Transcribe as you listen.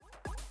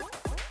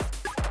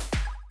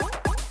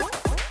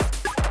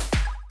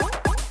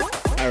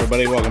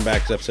everybody. Welcome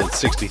back to episode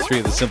 63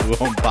 of the Simply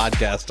Home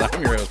Podcast.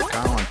 I'm your host,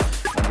 Colin.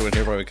 I'm joined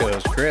here by my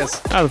co-host, Chris.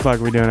 How the fuck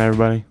are we doing,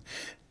 everybody?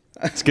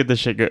 Let's get this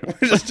shit good.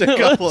 We're just a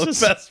couple of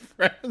best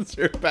friends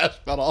who are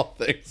passionate about all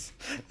things.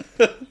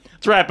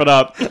 Let's wrap it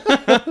up.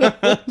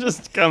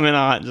 Just coming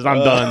on. I'm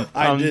done.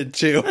 I did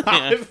too.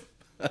 Yeah.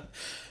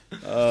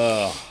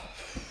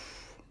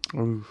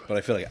 But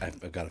I feel like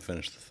I've got to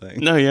finish the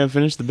thing. No, yeah,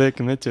 finish the bit,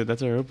 commit to it.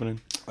 That's our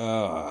opening.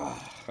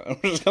 We're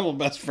just a couple of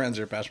best friends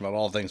who are passionate about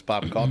all things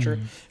pop culture.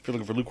 If you're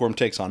looking for lukewarm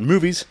takes on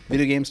movies,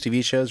 video games,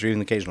 TV shows, or even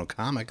the occasional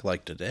comic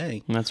like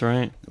today, That's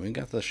right. we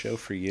got the show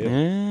for you.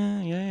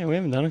 Yeah. We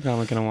haven't done a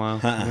comic in a while.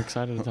 I'm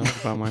excited to talk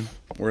about mine.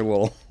 We're a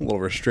little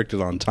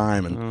restricted on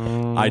time,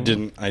 and I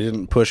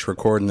didn't push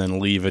record and then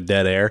leave a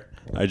dead air.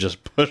 I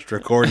just pushed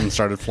record and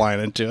started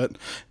flying into it,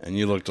 and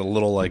you looked a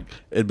little like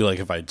it'd be like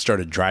if I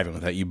started driving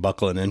without you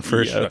buckling in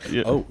first.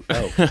 Yeah. Oh,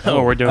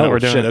 We're doing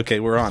it. Shit, okay,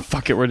 we're on.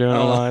 Fuck it, we're doing it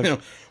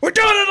live. We're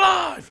doing it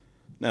live.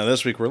 Now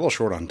this week we're a little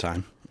short on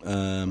time,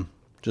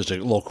 just a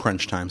little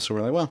crunch time. So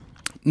we're like, well,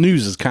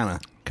 news is kind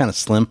of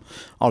slim.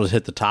 I'll just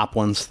hit the top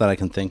ones that I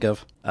can think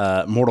of.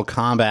 Mortal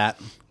Kombat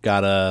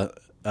got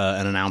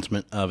an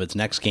announcement of its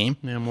next game.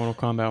 Yeah, Mortal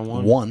Kombat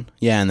 1.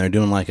 Yeah, and they're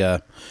doing like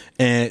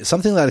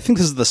something that I think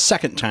this is the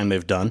second time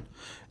they've done,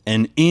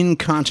 an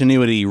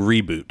in-continuity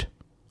reboot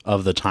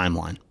of the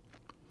timeline.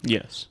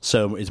 Yes.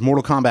 So it's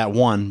Mortal Kombat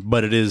 1,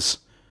 but it is,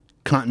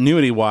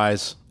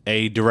 continuity-wise,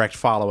 a direct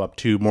follow-up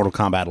to Mortal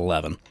Kombat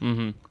 11.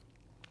 Mm-hmm.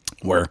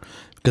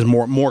 Because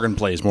Morgan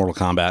plays Mortal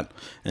Kombat,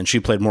 and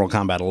she played Mortal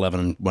Kombat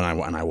 11 when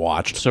I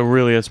watched. So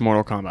really it's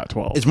Mortal Kombat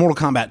 12. It's Mortal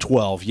Kombat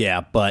 12,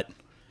 yeah, but...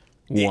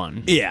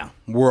 1. Yeah,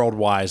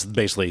 world-wise,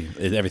 basically,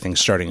 everything's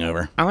starting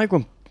over. I like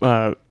when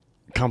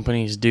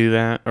companies do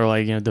that, or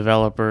like,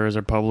 developers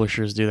or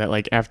publishers do that.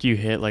 Like after you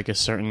hit like a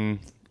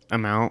certain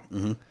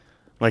amount,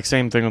 like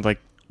same thing with like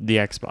the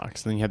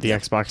Xbox. Then you have the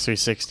Xbox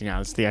 360 now.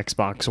 It's the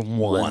Xbox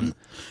One.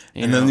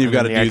 And then you've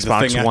got to do the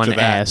Xbox thing One after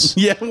that. S.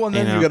 Yeah, well,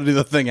 then you've got to do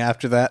the thing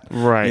after that.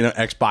 Right.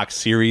 Xbox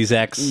Series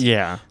X.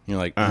 Yeah. You're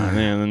like... and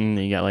then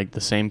you got like the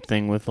same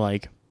thing with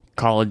like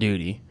Call of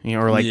Duty,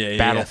 or like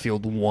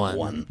Battlefield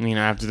 1.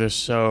 After there's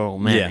so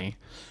many. Yeah.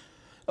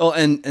 Oh,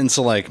 and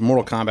so like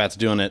Mortal Kombat's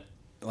doing it,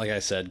 like I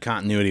said,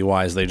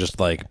 continuity-wise, they just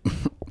like...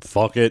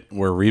 Fuck it,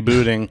 we're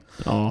rebooting.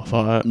 Oh,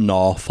 fuck it.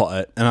 No, fuck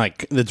it. And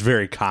like, it's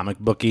very comic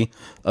booky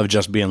of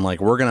just being like,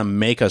 we're going to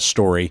make a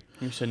story.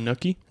 You said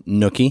Nookie?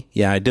 Nookie?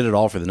 Yeah, I did it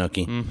all for the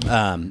Nookie.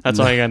 Mm-hmm. That's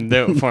all you got to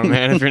do it for,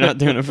 man. If you're not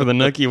doing it for the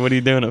Nookie, what are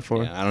you doing it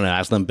for? Yeah, I don't know,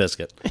 ask them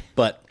Biscuit.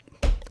 But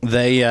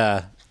they,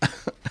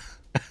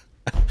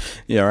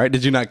 yeah, right?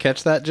 Did you not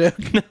catch that joke?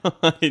 No,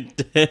 I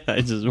did.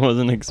 I just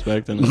wasn't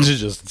expecting it.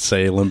 Just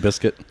say Limp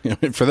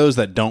Bizkit. For those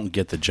that don't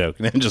get the joke,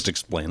 just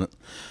explain it.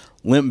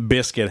 Limp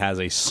Bizkit has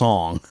a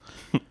song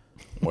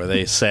where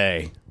they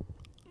say,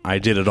 I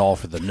did it all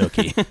for the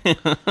Nookie.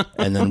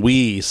 And then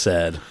we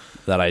said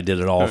that I did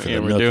it all for the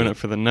Nookie. We're doing it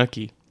for the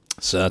Nookie.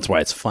 So that's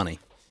why it's funny.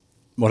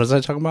 What was I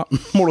talking about?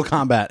 Mortal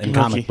Kombat and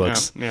comic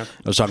books. Yeah.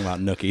 I was talking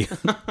about Nookie.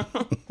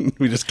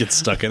 We just get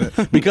stuck in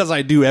it. Because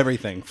I do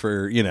everything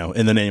for,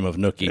 in the name of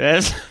Nookie.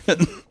 Yes.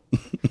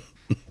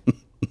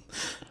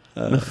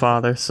 The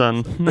Father, Son,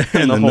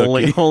 and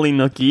the Holy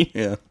Nookie.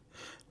 Yeah.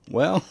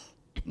 Well,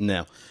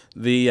 no.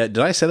 Did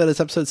I say that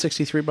it's episode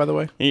 63, by the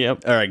way?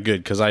 Yep. All right,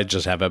 good, because I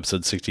just have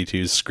episode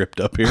 62's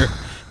script up here.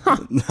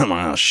 I'm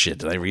like, oh, shit,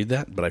 did I read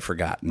that? But I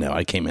forgot. No,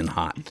 I came in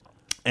hot.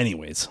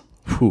 Anyways,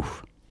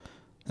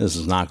 this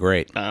is not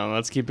great. Oh,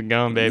 let's keep it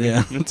going, baby.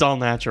 Yeah. It's all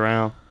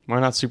natural. We're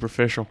not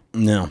superficial.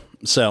 No.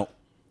 So,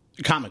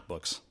 comic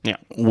books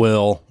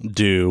will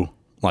do,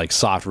 like,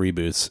 soft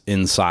reboots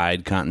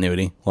inside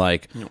continuity.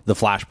 Like, the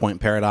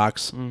Flashpoint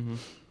Paradox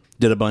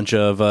did a bunch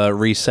of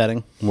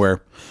resetting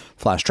where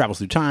Flash travels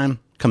through time,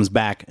 comes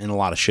back, and a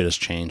lot of shit has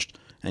changed.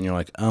 And you're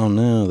like, oh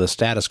no, the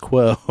status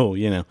quo,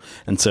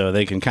 And so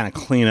they can kind of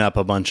clean up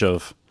a bunch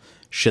of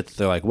shit that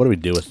they're like, what do we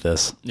do with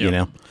this,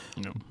 Yep.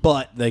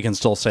 But they can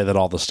still say that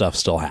all the stuff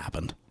still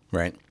happened,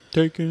 right?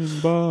 Taken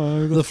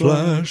by the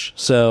Flash.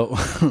 So,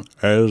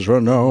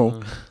 Ezra,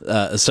 no.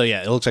 So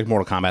yeah, it looks like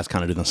Mortal Kombat's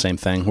kind of doing the same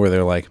thing, where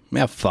they're like,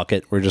 yeah, fuck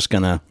it, we're just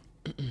going to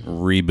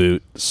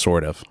reboot,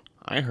 sort of.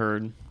 I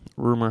heard,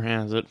 rumor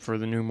has it, for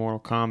the new Mortal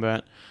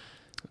Kombat,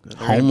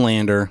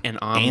 Homelander and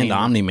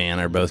Omni-Man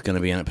are both going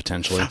to be in it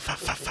potentially.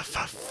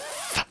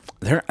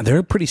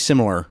 They're pretty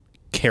similar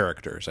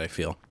characters, I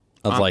feel.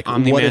 Of like,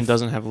 Omni-Man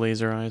doesn't have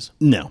laser eyes.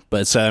 No,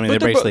 but so I mean, they're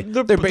basically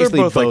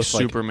both like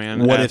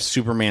Superman. What if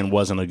Superman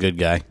wasn't a good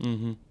guy?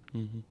 Mm-hmm,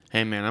 mm-hmm.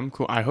 Hey man, I'm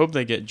cool. I hope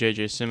they get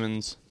J.J.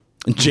 Simmons.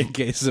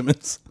 J.K.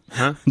 Simmons,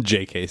 huh?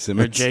 J.K.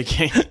 Simmons or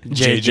J.K.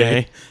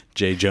 J.J.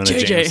 J. Jonah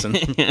Jameson.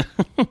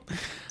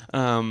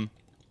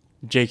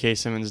 J.K.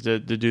 Simmons to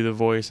do the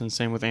voice, and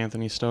same with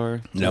Anthony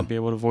Starr. To be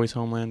able to voice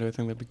Homelander, I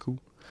think that'd be cool.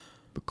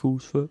 Be cool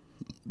as fuck.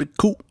 Be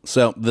cool.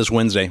 So this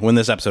Wednesday, when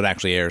this episode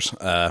actually airs,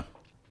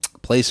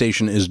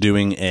 PlayStation is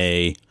doing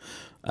a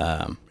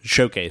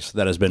showcase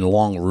that has been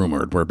long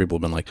rumored, where people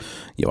have been like,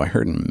 yo, I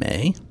heard in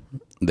May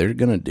they're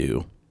going to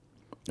do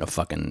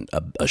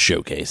a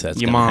showcase.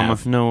 That's your gonna mama.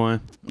 have, No way.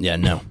 yeah,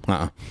 no.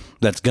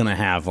 That's going to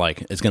have,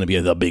 like, it's going to be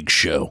the big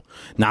show,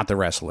 not the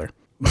wrestler.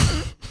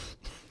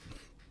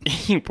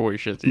 You pour your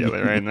shit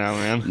together right now,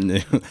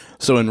 man.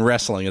 So in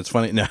wrestling, it's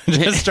funny. No,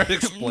 just start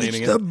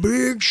explaining It's it. the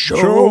big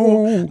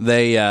show.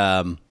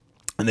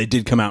 They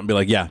did come out and be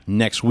like, yeah,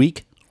 next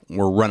week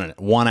we're running it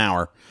 1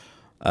 hour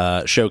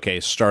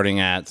showcase starting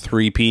at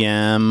 3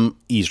 p.m.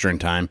 Eastern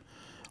time,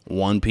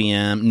 1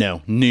 p.m.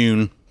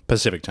 noon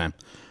Pacific time,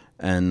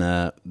 and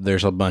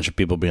there's a bunch of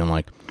people being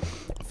like,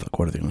 "Fuck,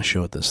 what are they going to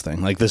show at this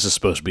thing?" Like, this is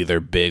supposed to be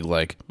their big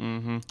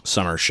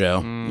summer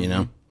show, you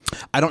know.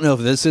 I don't know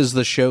if this is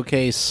the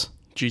showcase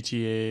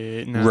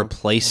GTA no.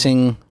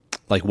 replacing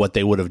like what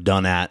they would have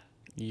done at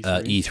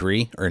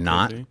E3 or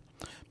not,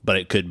 but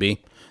it could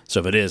be. So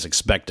if it is,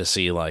 expect to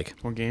see like...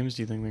 What games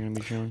do you think they're going to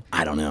be showing?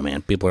 I don't know,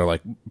 man. People are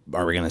like,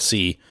 are we going to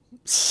see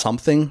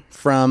something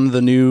from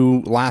the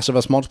new Last of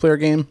Us multiplayer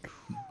game?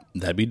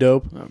 That'd be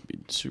dope. That'd be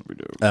super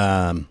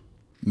dope.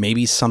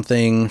 Maybe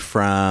something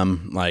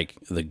from like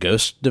the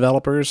Ghost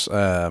developers.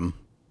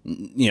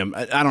 You know,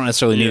 I don't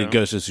necessarily need a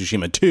Ghost of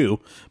Tsushima 2,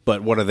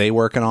 but what are they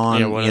working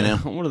on? Yeah,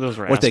 what are those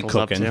rascals what they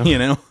cooking? up to? You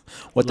know,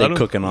 what they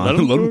cooking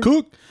on? Let them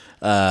cook.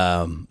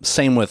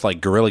 Same with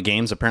like Guerrilla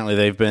Games. Apparently,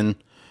 they've been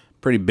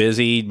pretty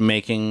busy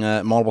making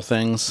multiple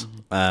things.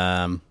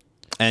 And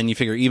you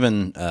figure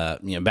even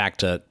back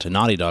to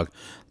Naughty Dog,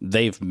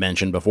 they've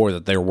mentioned before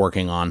that they're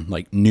working on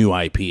like new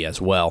IP as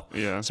well.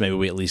 Yeah. So maybe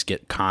we at least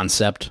get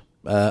concept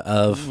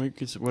of what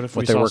if what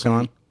we they're saw working some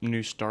on.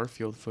 New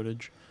Starfield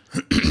footage?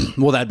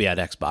 Well, that'd be at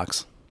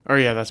Xbox. Oh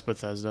yeah, that's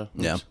Bethesda.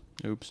 Oops. Yeah.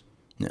 Oops.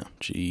 Yeah,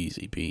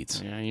 Jeezy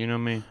Pete's. Yeah, you know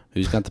me.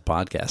 Who's got the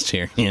podcast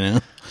here? You know,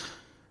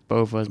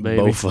 Both of us,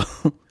 baby.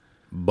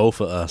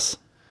 Both of us.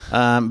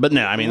 But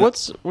no, I mean,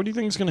 what do you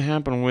think is going to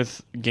happen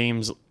with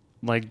games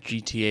like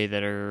GTA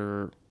that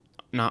are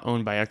not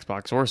owned by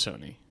Xbox or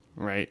Sony?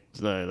 Right,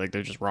 they're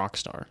just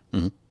Rockstar.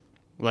 Mm-hmm.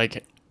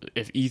 Like,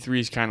 if E3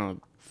 is kind of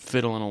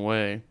fiddling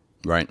away,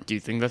 right? Do you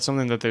think that's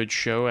something that they would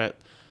show at,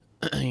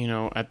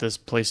 at this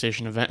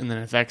PlayStation event, and then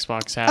if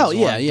Xbox has,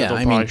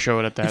 they'll probably show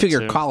it at that. You figure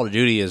too. Call of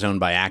Duty is owned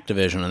by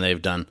Activision, and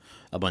they've done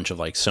a bunch of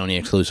like Sony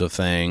exclusive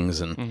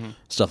things and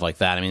stuff like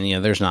that. I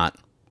mean, there's not.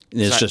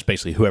 It's just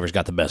basically whoever's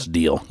got the best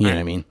deal. You know what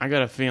I mean? I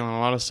got a feeling a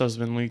lot of stuff's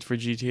been leaked for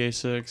GTA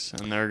 6,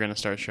 and they're going to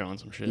start showing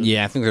some shit.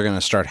 Yeah, I think they're going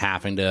to start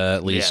having to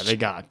at least they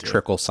got to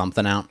trickle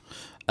something out.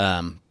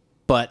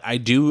 But I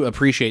do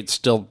appreciate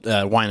still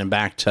winding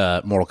back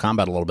to Mortal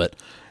Kombat a little bit.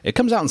 It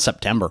comes out in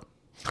September.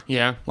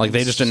 Yeah. Like,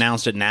 they just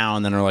announced it now,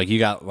 and then they're like, you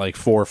got like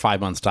 4 or 5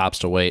 months tops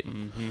to wait.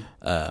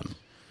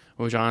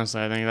 Which,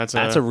 honestly, I think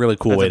that's a really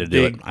cool way to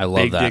do it. I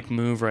love big that. Dick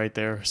move right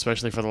there,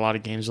 especially for a lot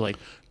of games like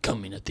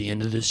coming at the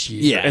end of this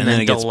year. Yeah, and then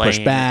it gets delaying.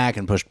 pushed back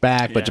and pushed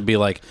back. But to be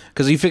like,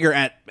 because you figure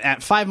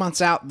at 5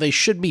 months out, they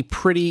should be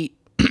pretty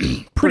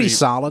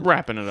solid.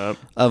 Wrapping it up.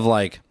 Of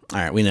like, all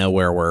right, we know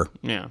where we're.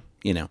 Yeah.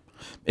 You know,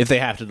 if they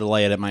have to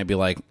delay it, it might be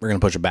like, we're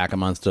going to push it back a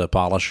month to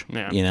polish.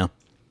 Yeah. You know,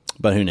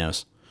 but who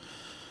knows?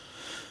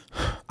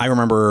 I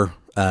remember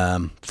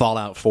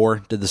Fallout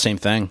 4 did the same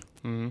thing,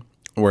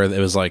 where it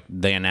was like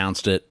they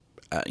announced it,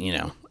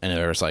 and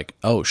it was like,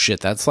 oh shit,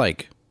 that's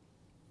like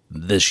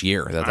this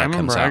year that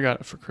comes out. I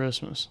got it for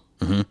Christmas.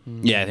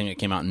 Yeah, I think it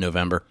came out in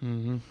November,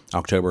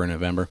 October or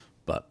November.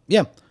 But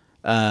yeah,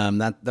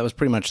 that was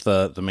pretty much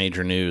the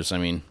major news. I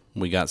mean,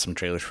 we got some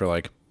trailers for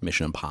like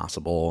Mission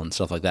Impossible and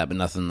stuff like that, but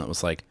nothing that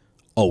was like,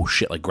 oh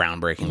shit, like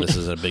groundbreaking. This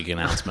is a big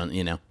announcement,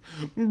 you know.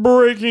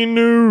 Breaking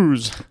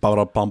news.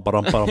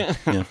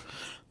 Yeah.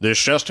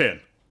 This just in.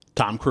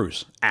 Tom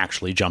Cruise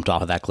actually jumped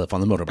off of that cliff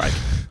on the motorbike.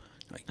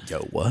 Like, yo,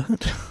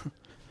 what?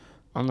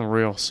 On the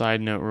real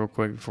side note, real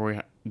quick before we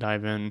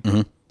dive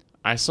in,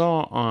 I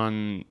saw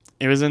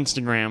it was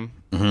Instagram.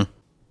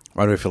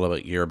 Why do I feel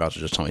like you're about to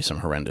just tell me some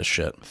horrendous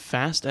shit?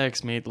 Fast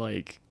X made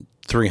like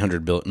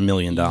 $300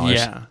 million.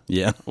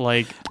 Yeah.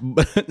 Like,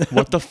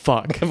 what the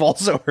fuck? I've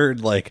also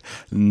heard like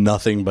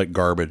nothing but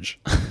garbage.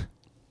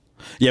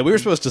 Yeah, we were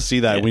supposed to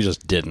see that, and we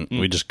just didn't.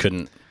 We just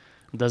couldn't.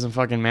 It doesn't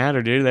fucking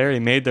matter, dude. They already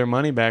made their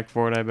money back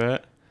for it, I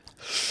bet.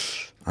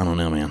 I don't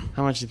know, man.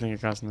 How much do you think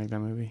it cost to make that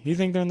movie? You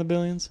think they're in the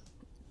billions?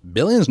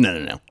 Billions?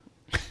 No.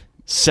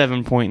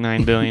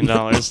 $7.9 billion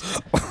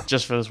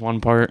just for this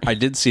one part. I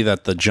did see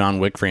that the John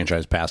Wick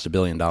franchise passed $1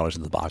 billion at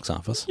the box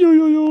office.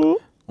 Yo.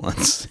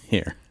 Let's see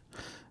here.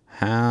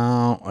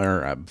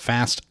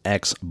 Fast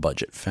X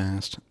budget.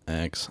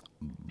 A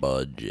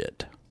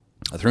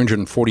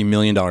 $340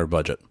 million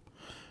budget.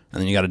 And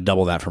then you got to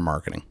double that for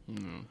marketing.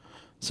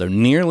 So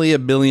nearly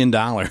 $1 billion.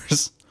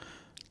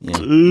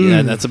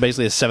 Yeah, that's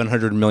basically a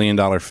 $700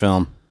 million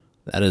film.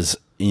 That is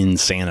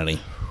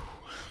insanity.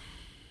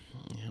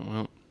 Yeah,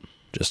 well,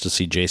 just to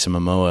see Jason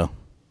Momoa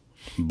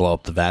blow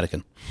up the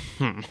Vatican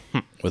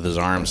with his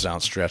arms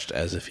outstretched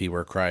as if he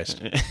were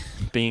Christ.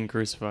 Being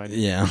crucified.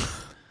 Yeah.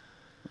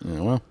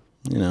 Well,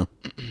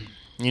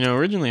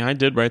 originally I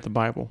did write the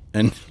Bible.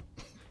 And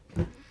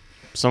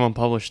someone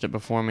published it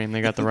before me and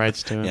they got the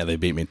rights to it. Yeah, they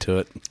beat me to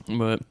it.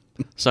 But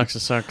Sucks to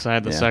suck. I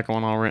had the second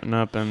one all written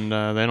up, and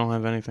they don't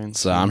have anything.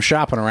 So I'm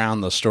shopping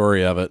around the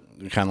story of it,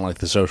 kind of like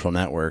The Social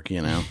Network,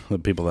 the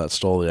people that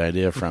stole the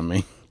idea from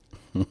me.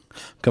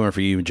 Coming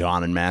for you,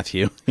 John and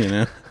Matthew,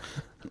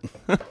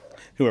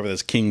 Whoever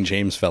this King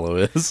James fellow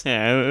is.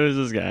 Yeah, it was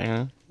this guy,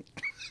 huh?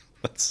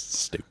 That's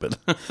stupid.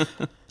 All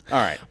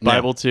right.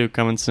 Bible 2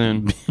 coming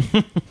soon.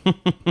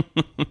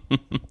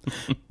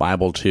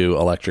 Bible 2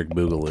 Electric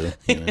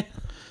Boogaloo.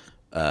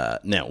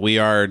 No, we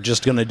are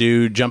just going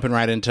to jumping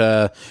right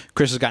into,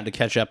 Chris has gotten to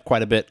catch up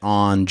quite a bit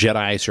on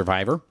Jedi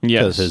Survivor.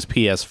 Because his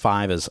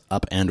PS5 is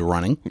up and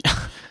running.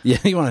 Yeah,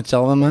 you want to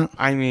tell them that?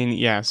 I mean,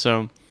 yeah,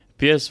 so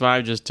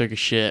PS5 just took a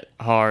shit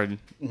hard,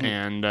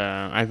 and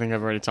I think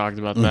I've already talked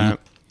about that.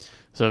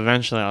 So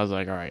eventually I was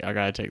like, all right, I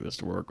got to take this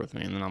to work with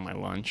me. And then on my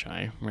lunch,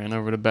 I ran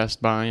over to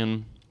Best Buy,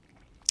 and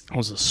it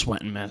was a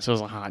sweating mess. It was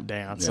a hot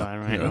day outside,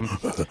 right?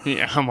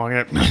 I'm walking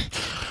up.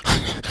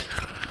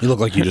 You look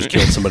like you just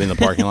killed somebody in the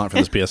parking lot for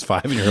this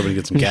PS5 and you're hoping to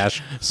get some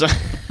cash. So,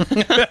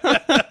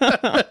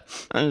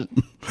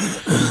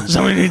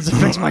 somebody needs to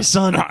fix my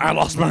son. I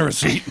lost my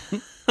receipt.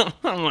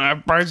 My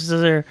purse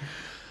is here.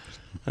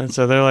 And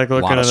so they're like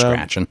looking at it up.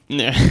 Scratching.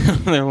 Yeah,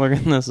 they're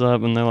looking this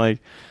up, and they're like,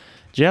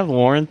 do you have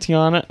warranty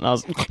on it? And I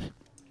was like,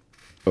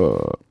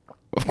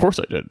 of course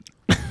I did.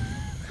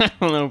 I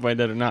don't know if I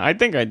did or not. I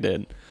think I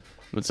did.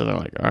 But so they're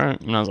like, all right.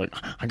 And I was like,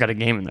 I got a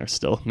game in there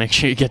still. Make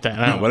sure you get that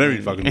out. Whatever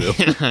you fucking do.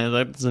 I was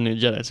like, it's a new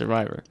Jedi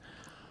Survivor.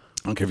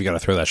 I don't care if you got to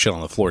throw that shit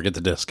on the floor. Get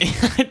the disc.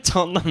 I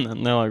told them that.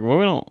 And they're like, well,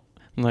 we don't.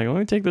 I'm like, let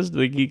me take this to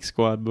the Geek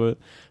Squad, but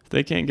if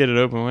they can't get it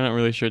open, we're not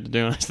really sure what to do.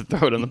 And I have to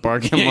throw it in the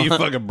parking lot. You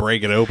fucking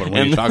break it open. What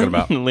are you talking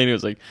about? The lady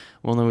was like,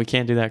 well, no, we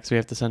can't do that because we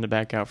have to send it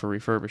back out for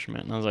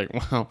refurbishment. And I was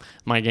like, well,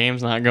 my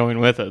game's not going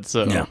with it.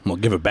 So yeah, well,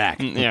 give it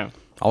back. Yeah.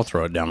 I'll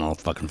throw it down on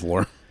the fucking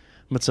floor.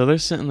 But so they're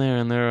sitting there,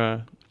 and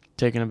they're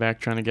taking it back,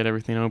 trying to get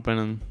everything open,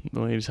 and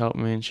the lady's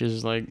helping me, and she's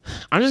just like,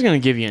 I'm just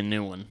going to give you a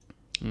new one.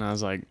 And I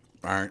was like,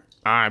 all right.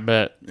 I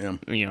bet.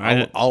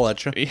 Yeah. I'll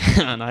let you.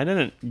 Yeah, and I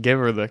didn't give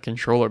her the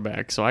controller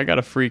back, so I got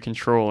a free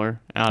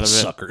controller out of it.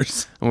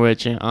 Suckers.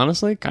 Which,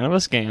 honestly, kind of a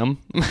scam.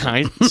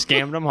 I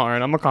scammed them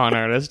hard. I'm a con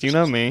artist. You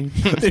know me.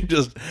 They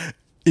just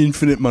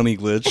infinite money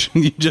glitch.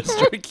 You just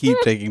keep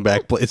taking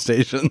back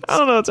PlayStations. I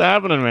don't know what's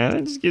happening, man.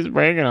 It just keeps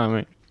breaking on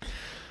me.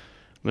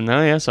 But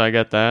no, yeah, so I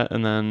got that,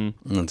 and then...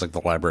 And it's like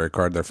the library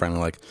card. They're finally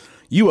like,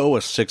 you owe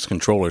us 6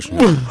 controllers.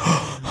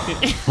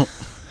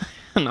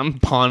 And I'm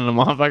pawning them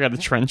off. I got a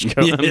trench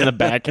coat in the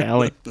back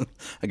alley.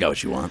 I got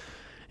what you want.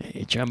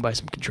 Hey, trying to buy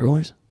some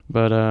controllers?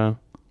 But,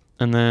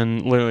 and then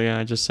literally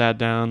I just sat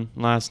down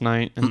last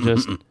night and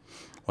just...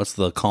 What's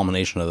the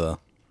culmination of the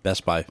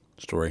Best Buy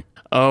story?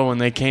 Oh, and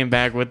they came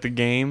back with the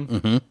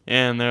game,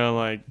 and they're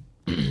like,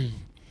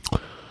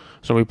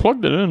 so we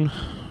plugged it in.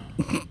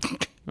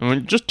 And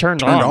it just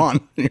turned on.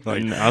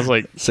 Like, and I was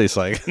like, say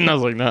psych. And I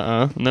was like,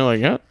 nuh-uh. And they're like,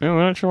 yeah,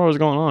 we're not sure what was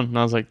going on. And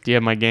I was like, do you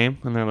have my game?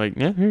 And they're like,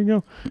 yeah, here you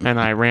go. And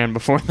I ran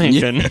before they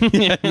could.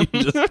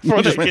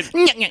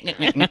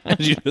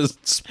 You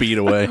just speed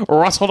away.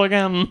 Rustled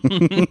again.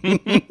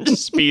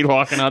 Just speed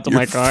walking out to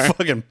my car.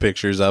 Fucking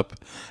pictures up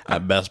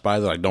at Best Buy.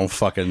 They're like, don't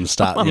fucking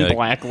stop. I'm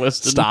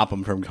blacklisted. Stop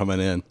them from coming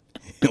in.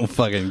 You'll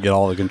fucking get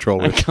all the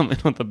controllers. I come in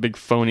with a big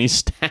phony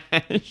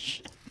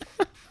stash.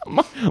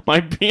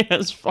 My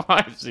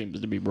PS5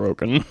 seems to be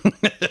broken.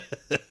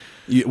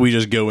 We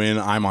just go in.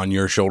 I'm on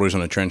your shoulders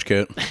in a trench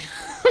coat.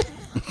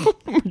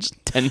 We're just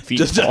 10 feet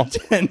just tall. a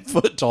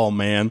 10-foot tall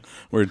man.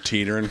 We're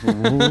teetering.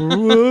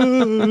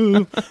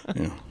 Like,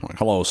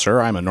 hello,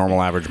 sir. I'm a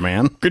normal average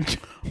man.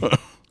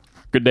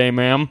 Good day,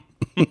 ma'am.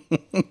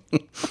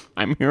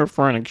 I'm here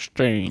for an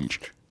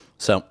exchange.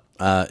 So,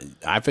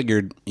 I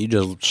figured you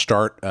just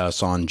start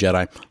us on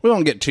Jedi. We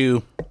won't get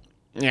too...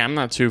 Yeah, I'm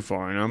not too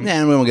far in them.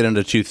 Yeah, and we won't get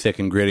into too thick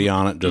and gritty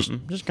on it. Just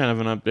kind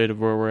of an update of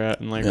where we're at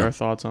and like our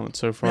thoughts on it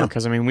so far.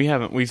 Because I mean,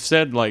 we've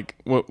said like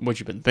what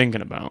you've been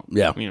thinking about.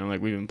 Yeah,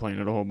 like we've been playing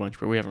it a whole bunch,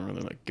 but we haven't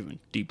really like given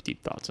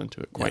deep thoughts into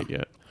it quite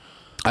yet.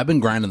 I've been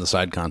grinding the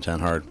side content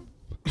hard,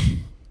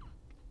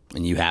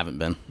 and you haven't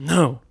been.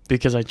 No,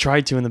 because I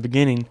tried to in the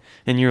beginning,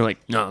 and you're like,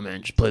 "No,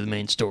 man, just play the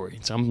main story."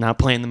 So I'm not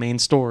playing the main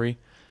story.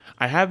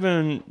 I have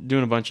been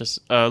doing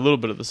a little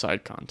bit of the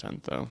side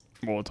content though.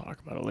 We'll talk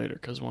about it later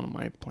because one of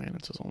my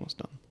planets is almost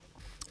done.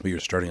 But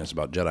you're starting us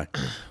about Jedi.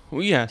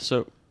 Well, yeah.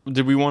 So,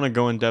 did we want to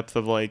go in depth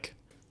of like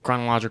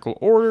chronological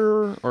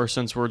order, or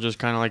since we're just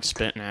kind of like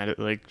spitting at it,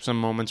 like some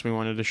moments we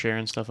wanted to share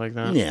and stuff like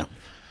that? Yeah.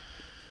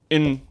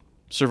 In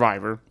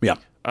Survivor, yeah.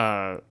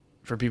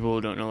 For people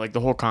who don't know, like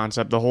the whole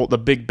concept, the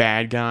big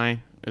bad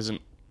guy isn't.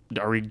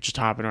 Are we just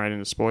hopping right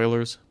into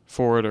spoilers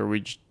for it, or are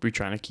we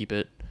trying to keep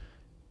it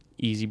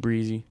easy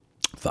breezy?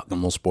 Fuck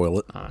them, we'll spoil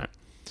it. All right.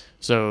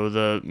 So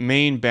the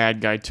main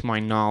bad guy, to my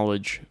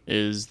knowledge,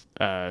 is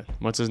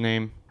what's his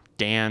name?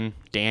 Danny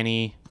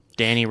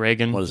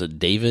Reagan. What is it?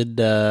 David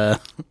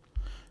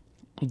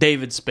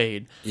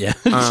Spade. Yeah,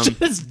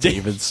 it's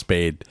David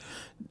Spade.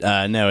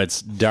 No,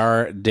 it's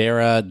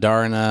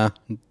Darna.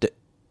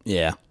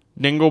 Yeah,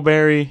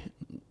 Dingleberry.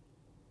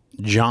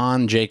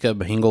 John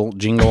Jacob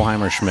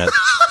Jingleheimer Schmidt.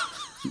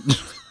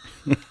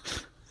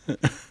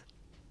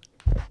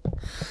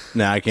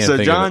 No, I can't So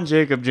think John of it.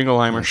 Jacob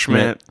Jingleheimer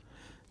Schmidt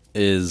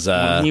is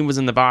when he was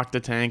in the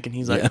Bacta tank, and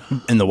he's like,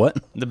 in the what?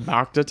 the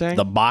Bacta tank?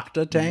 The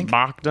Bacta tank?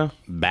 Bacta.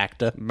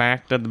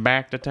 The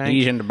Bacta tank.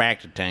 He's in the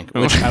Bacta tank,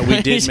 which we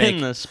did He's make.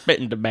 in the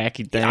spitting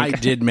tobacco tank. I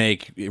did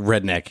make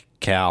Redneck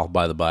Cal,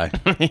 by the by.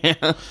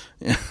 Yeah.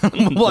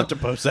 We'll have to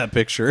post that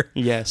picture.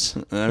 Yes.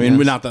 I mean,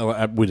 Yes. not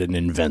that we didn't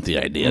invent the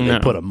idea. No. They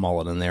put a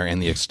mullet in there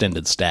and the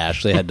extended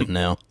stash. They had to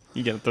know.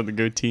 You gotta throw the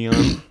goatee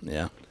on.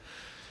 Yeah.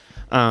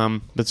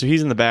 But so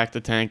he's in the back of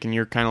the tank, and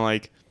you're kind of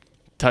like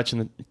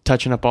touching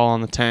up all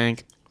on the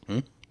tank.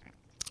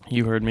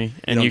 You heard me.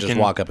 And You don't just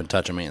walk up and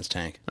touch a man's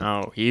tank.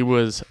 Oh, he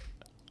was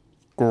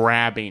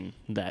grabbing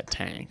that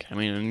tank. I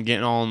mean, and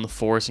getting all in the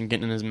force and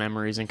getting in his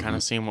memories and kind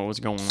of seeing what was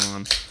going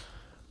on.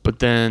 But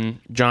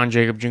then John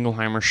Jacob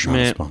Jingleheimer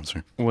Schmidt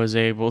was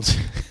able to,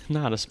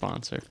 not a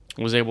sponsor,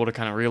 was able to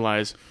kind of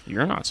realize,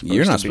 you're not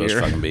supposed to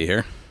fucking be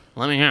here.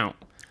 Let me out.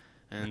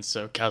 And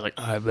so Cal's like,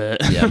 I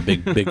bet. Yeah,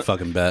 big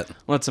fucking bet.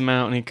 Lets him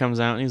out, and he comes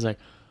out, and he's like,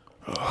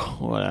 oh,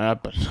 what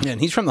happened? Yeah,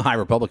 and he's from the High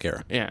Republic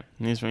era. Yeah,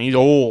 he's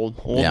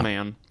old Yeah.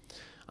 man.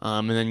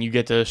 And then you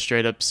get to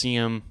straight up see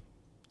him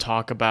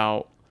talk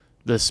about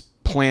this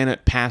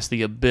planet past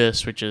the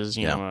abyss, which is,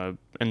 you know,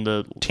 in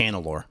the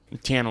Tanalorr.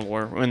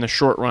 And the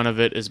short run of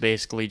it is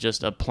basically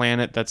just a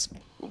planet that's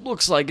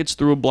looks like it's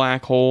through a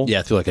black hole.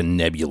 Yeah, through like a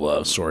nebula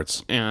of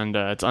sorts. And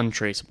it's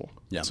untraceable.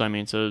 Yeah. So, I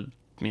mean, it's a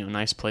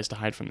nice place to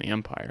hide from the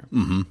Empire.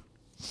 Mm-hmm.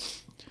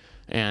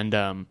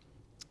 And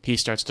he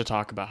starts to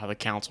talk about how the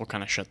council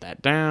kind of shut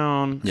that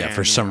down. Yeah, and,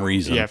 for some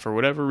reason. Yeah, for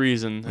whatever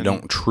reason. I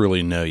don't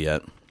truly know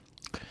yet.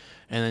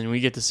 And then we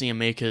get to see him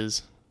make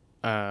his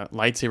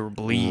lightsaber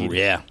bleed. Ooh,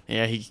 yeah.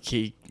 Yeah,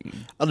 he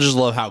I just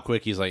love how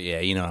quick he's like, yeah,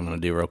 you know what I'm going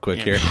to do real quick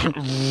here.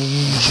 Go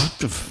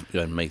ahead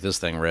and make this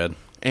thing red.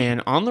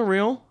 And on the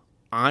reel,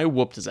 I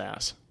whooped his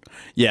ass.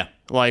 Yeah.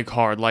 Like,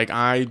 hard. Like,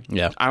 I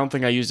don't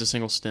think I used a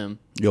single stim.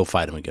 You'll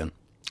fight him again.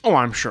 Oh,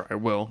 I'm sure I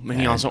will. I mean,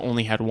 he also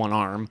only had one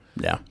arm.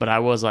 Yeah. But I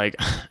was like,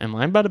 am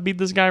I about to beat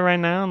this guy right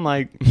now? And,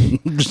 like,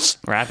 Just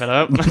wrap it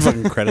up.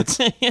 fucking credits.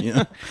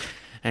 Yeah.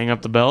 Hang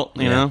up the belt,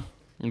 you know?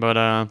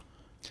 But,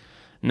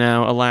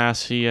 now,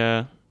 alas, he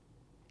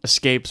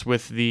escapes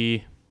with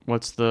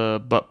what's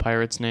the butt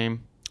pirate's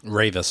name?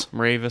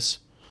 Ravis.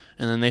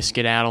 And then they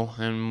skedaddle,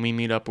 and we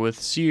meet up with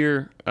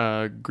Seer,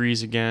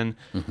 Grease again,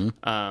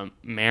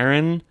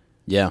 Marin,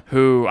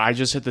 who I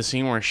just hit the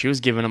scene where she was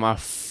giving him a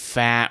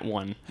fat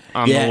one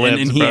on the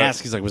lips. And he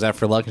asked, he's like, was that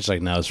for luck? And she's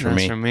like, no, it's for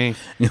me. For me. And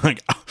you're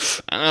like, oh.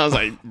 And I was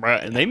like, bro,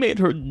 and they made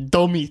her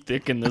dummy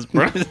thick in this,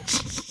 bro.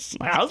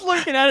 I was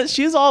looking at it.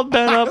 She's all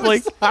bent up.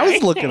 I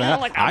was looking at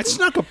it. Like, I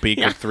snuck a peek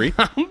at 3.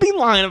 I'd be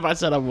lying if I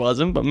said I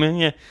wasn't, but man,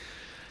 yeah.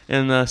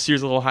 And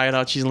Sears' little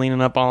hideout, she's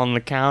leaning up on the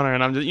counter,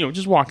 and I'm just,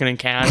 just walking in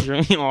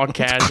casual, all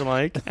casual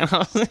like. And I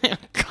was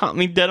caught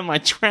me dead in my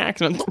tracks.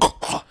 And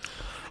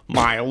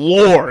my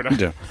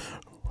lord.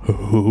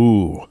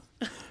 Who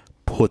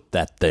put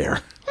that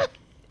there?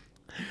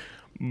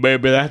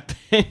 Baby, that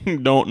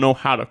thing don't know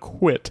how to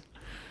quit.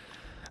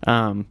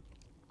 So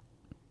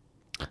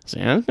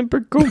yeah, that's been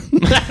pretty cool.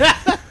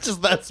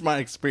 That's my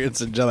experience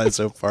in Jedi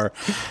so far.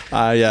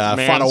 I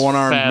fought a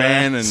one-armed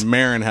man, and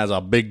Marin has a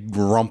big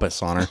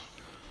rumpus on her.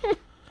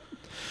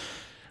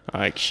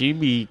 Like, she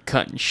be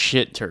cutting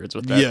shit turds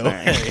with that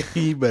thing.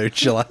 Hey, you better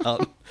chill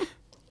out.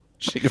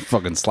 She can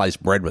fucking slice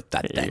bread with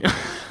that thing.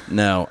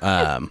 No,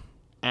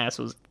 ass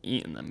was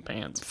eating them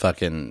pants.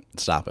 fucking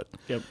stop it.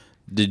 Yep.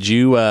 Did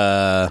you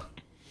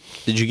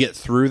get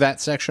through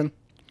that section?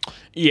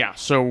 Yeah,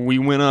 so we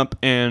went up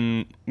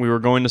and we were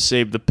going to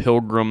save the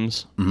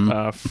pilgrims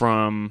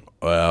from...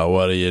 Well,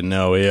 what do you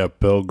know here,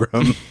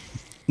 pilgrim?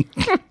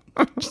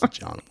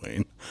 John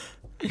Wayne.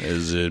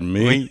 Is it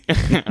me?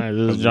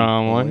 Is this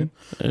John Wayne?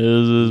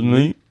 Is this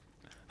me?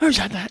 Who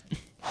said that?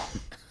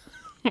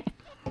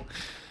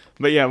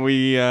 But yeah,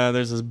 we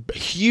there's this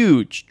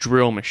huge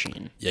drill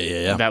machine.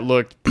 Yeah. That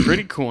looked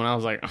pretty cool, and I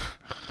was like,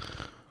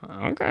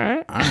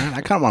 okay. All right,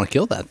 I kind of want to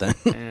kill that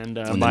thing.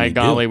 And by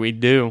golly, we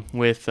do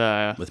with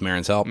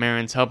Marin's help.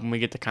 And we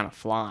get to kind of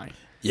fly.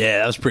 Yeah,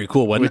 that was pretty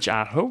cool, wasn't Which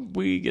I hope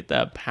we get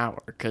that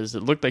power, because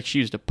it looked like she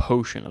used a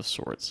potion of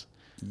sorts.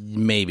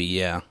 Maybe,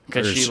 yeah.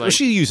 Because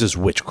she uses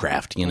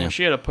witchcraft, you know.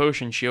 She had a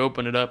potion. She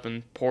opened it up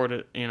and poured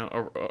it,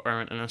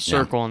 or in a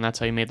circle, and that's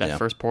how you made that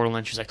first portal.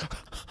 And she's like,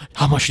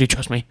 "How much do you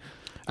trust me?"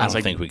 I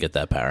don't think we get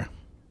that power.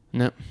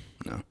 No.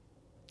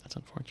 That's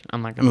unfortunate.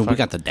 I'm not gonna. We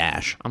got the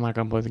dash. I'm not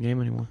gonna play the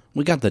game anymore.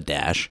 We got the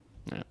dash.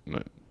 Yeah,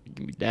 but you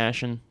can be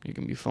dashing. You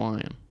can be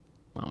flying.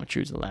 I would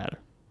choose the latter.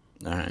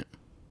 All right.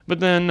 But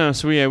then,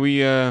 so yeah,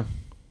 we. I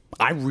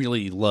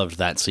really loved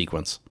that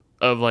sequence.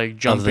 Of like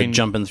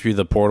jumping through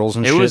the portals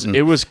and shit.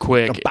 It was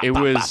quick. It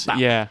was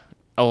a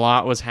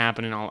lot was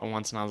happening all at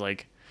once, and I was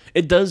like,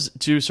 it does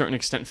to a certain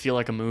extent feel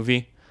like a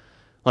movie,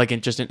 like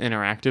just an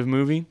interactive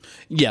movie.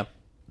 Yeah,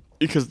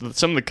 because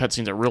some of the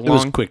cutscenes are real long.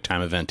 It was quick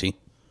time eventy.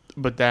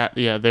 But a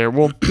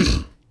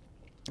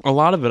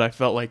lot of it I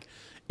felt like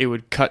it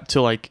would cut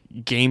to like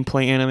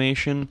gameplay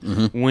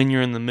animation when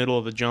you're in the middle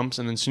of the jumps,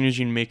 and then as soon as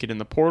you make it in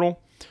the portal,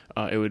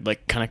 it would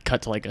like kind of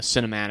cut to like a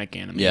cinematic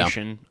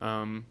animation.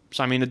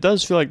 So I mean, it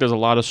does feel like there's a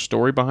lot of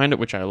story behind it,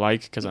 which I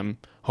like because I'm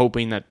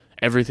hoping that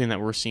everything that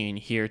we're seeing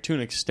here, to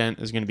an extent,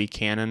 is going to be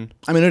canon.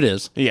 I mean, it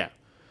is. Yeah.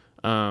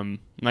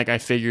 Like I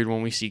figured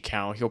when we see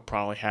Cal, he'll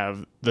probably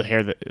have the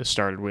hair that it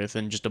started with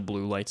and just a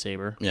blue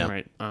lightsaber. Yeah.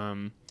 Right.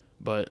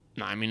 But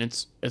no, I mean,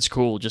 it's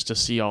cool just to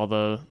see all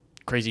the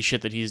crazy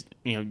shit that he's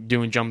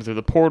doing, jumping through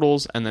the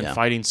portals and then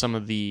fighting some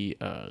of the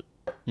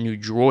new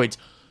droids,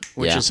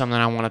 which is something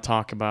I want to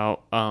talk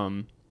about.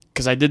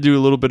 Because I did do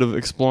a little bit of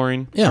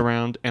exploring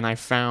around, and I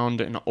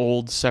found an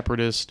old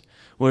separatist.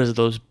 What is it?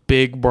 Those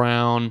big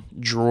brown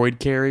droid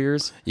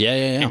carriers? Yeah.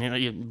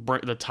 And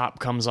the top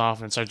comes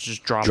off and starts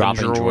just dropping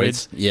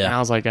droids. Yeah. And I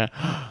was like,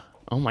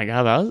 oh my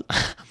god,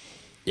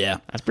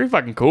 that's pretty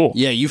fucking cool.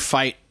 Yeah, you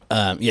fight.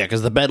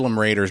 Because the Bedlam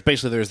Raiders,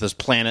 basically there's this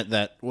planet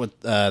that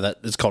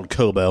is called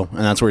Kobo, and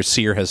that's where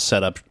Seer has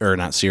set up, or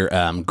not Seer,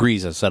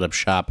 Grease has set up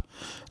shop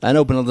and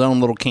opened his own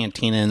little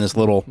cantina in this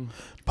little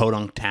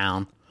podunk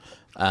town.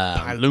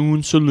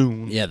 Pyloon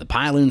Saloon. Yeah, the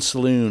Pyloon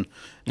Saloon.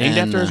 Named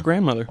after his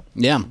grandmother.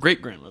 Yeah.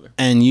 Great-grandmother.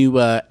 And you,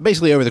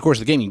 basically over the course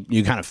of the game,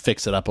 you kind of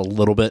fix it up a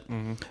little bit,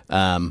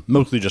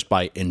 mostly just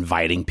by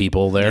inviting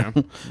people there.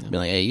 Yeah. Be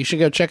like, hey, you should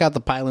go check out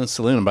the Pyloon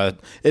Saloon. But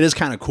it is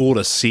kind of cool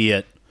to see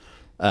it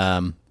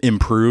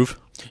improve.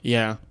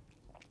 Yeah.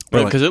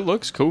 Because it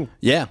looks cool.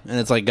 Yeah, and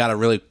it's like got a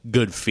really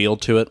good feel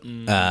to it.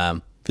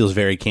 Feels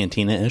very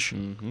cantina-ish.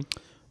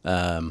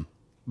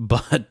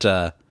 But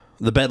the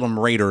Bedlam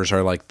Raiders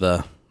are like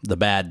the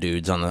bad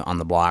dudes on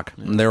the block.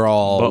 And they're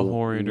all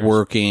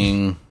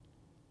working.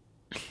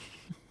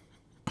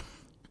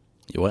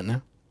 You what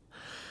now?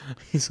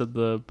 He said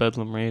the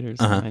Bedlam Raiders.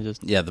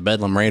 Yeah, the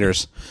Bedlam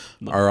Raiders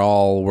are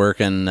all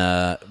working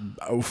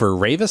for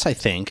Ravis, I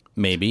think,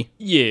 maybe.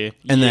 Yeah.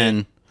 And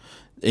then,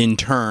 in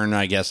turn,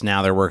 I guess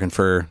now they're working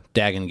for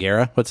Dagon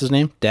Guerra. What's his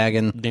name?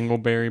 Dagon...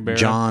 Dingleberry Bear.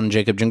 John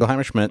Jacob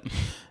Jingleheimer Schmidt.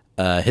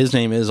 His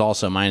name is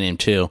also my name,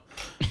 too.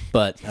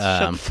 But,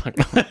 Shut the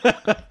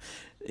fuck up.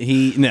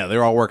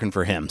 they're all working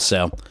for him.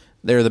 So,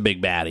 they're the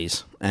big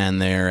baddies.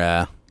 And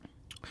they're...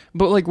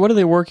 But, like, what are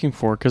they working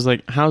for? Because,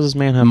 like, how does this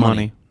man have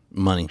money?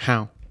 Money.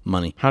 How?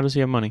 Money. How does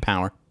he have money?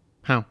 Power.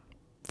 How?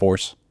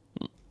 Force.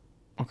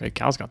 Okay,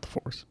 Cal's got the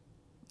Force.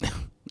 I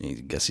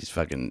guess he's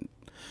fucking...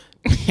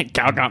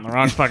 Cal got in the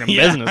wrong fucking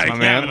business, my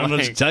man. I'm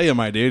going to tell you,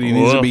 my dude. He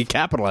needs to be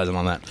capitalizing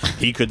on that.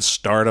 He could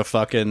start a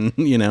fucking,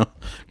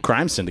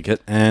 crime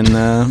syndicate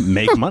and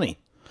make money.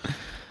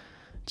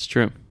 It's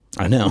true.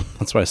 I know.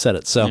 That's why I said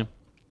it. So...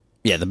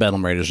 Yeah, the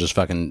Bedlam Raiders just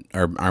fucking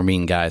are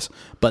mean guys.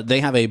 But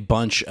they have a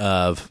bunch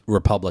of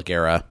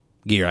Republic-era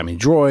gear. I mean,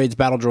 droids,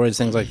 battle droids,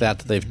 things like that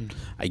they've,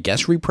 I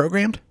guess,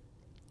 reprogrammed?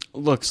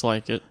 Looks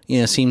like it.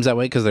 Yeah, seems that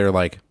way because they're,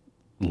 like,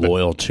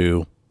 loyal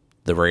to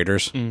the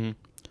Raiders.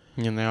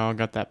 Mm-hmm. And they all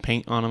got that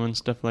paint on them and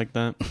stuff like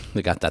that.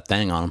 They got that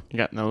thing on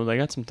them. They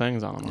got some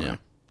things on them. Yeah.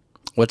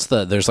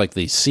 There's, like,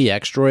 the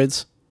CX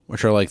droids,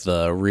 which are, like,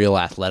 the real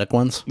athletic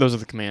ones. Those are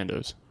the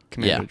commandos.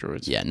 Commando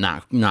droids. Yeah,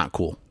 not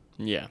cool.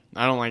 Yeah,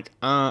 I don't like...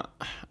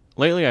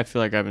 lately, I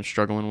feel like I've been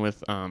struggling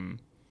with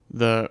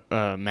the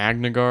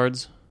Magna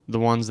Guards, the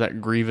ones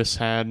that Grievous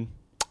had.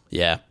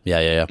 Yeah.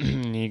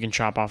 You can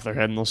chop off their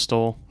head and they'll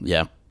still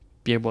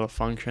be able to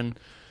function.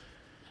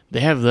 They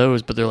have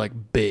those, but they're,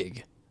 like,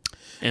 big.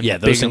 And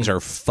those things are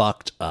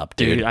fucked up,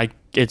 dude. I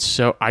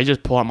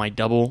just pull out my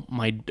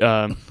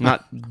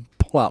not...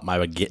 Pull out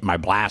my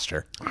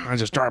blaster. I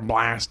just start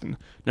blasting.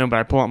 No, but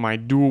I pull out my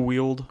dual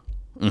wield,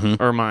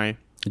 or my...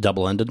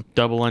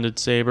 Double-ended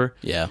saber.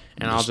 Yeah.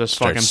 And I'll just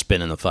start fucking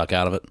spinning the fuck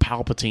out of it.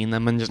 Palpatine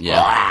them and just...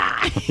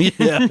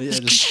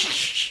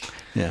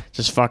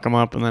 Just fuck them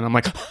up, and then I'm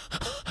like... Get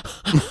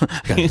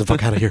the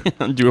fuck out of here.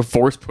 Do a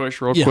force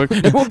push real quick.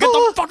 It won't get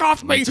the fuck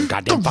off me! Some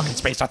goddamn fucking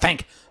space to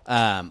think.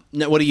 Now,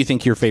 what do you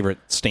think your favorite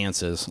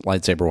stance is,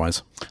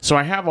 lightsaber-wise? So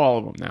I have all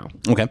of them now.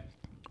 Okay.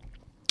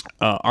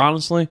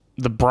 Honestly,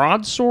 the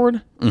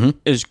broadsword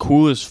is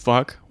cool as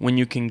fuck when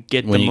you can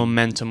get the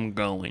momentum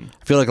going.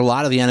 I feel like a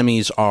lot of the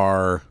enemies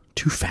are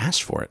too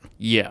fast for it.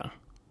 Yeah.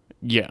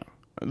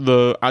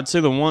 I'd say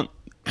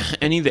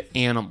any of the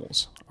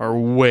animals are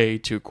way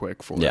too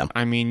quick for it.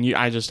 I mean,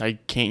 I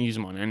can't use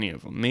them on any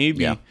of them.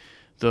 Maybe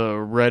the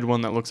red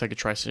one that looks like a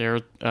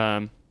triceratops.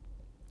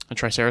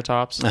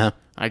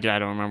 I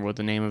don't remember what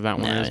the name of that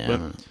one is,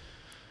 but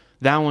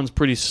that one's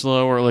pretty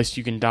slow, or at least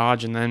you can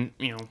dodge and then,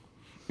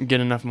 get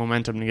enough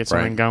momentum to get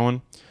something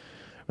going.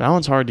 That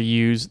one's hard to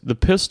use. The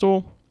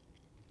pistol,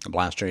 the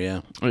blaster,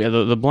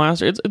 the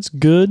blaster, it's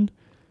good,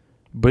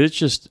 but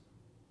it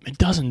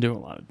doesn't do a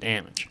lot of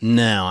damage.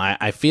 No,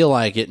 I feel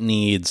like it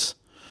needs.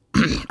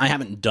 I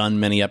haven't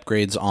done many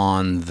upgrades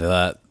on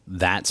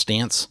that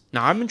stance.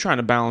 Now I've been trying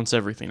to balance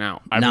everything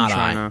out. I've been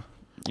trying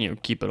to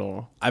keep it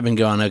all. I've been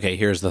going, okay,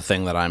 here's the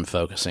thing that I'm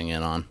focusing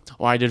in on.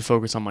 Well, I did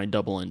focus on my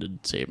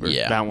double-ended saber.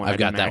 Yeah, that one I've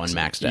got that one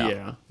maxed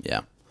out.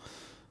 Yeah.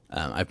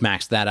 I've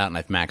maxed that out, and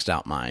I've maxed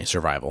out my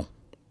survival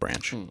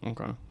branch.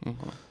 Okay.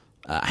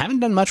 I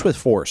haven't done much with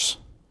Force.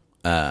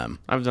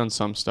 I've done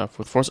some stuff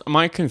with Force.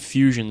 My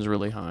confusion's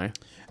really high.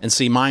 And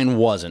see, mine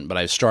wasn't, but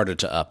I've started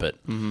to up it.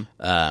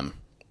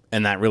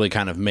 And that really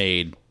kind of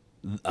made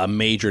a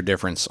major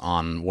difference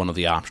on one of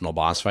the optional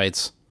boss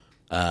fights,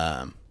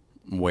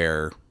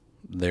 where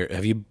there...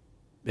 Have you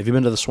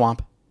been to the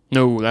swamp?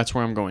 No, that's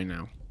where I'm going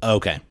now.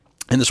 Okay.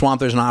 In the swamp,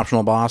 there's an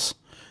optional boss.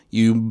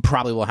 You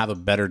probably will have a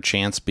better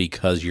chance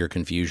because you're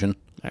confusion.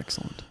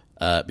 Excellent.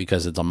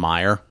 Because it's a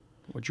mire.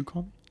 What'd you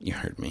call me? You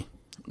heard me.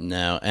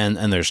 No,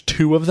 and there's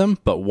two of them,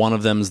 but one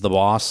of them's the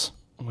boss.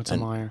 What's a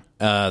mire?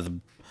 The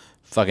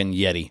fucking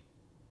Yeti.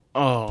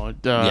 Oh,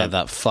 yeah,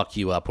 that fuck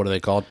you up. What are they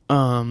called?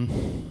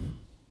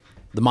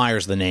 The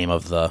mire's the name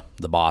of the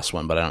boss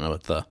one, but I don't know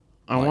what the...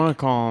 I want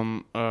to call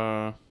them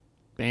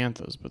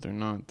banthas, but they're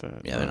not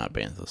that. Yeah, they're not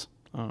banthas.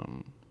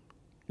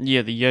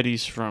 Yeah, the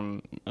Yetis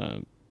from...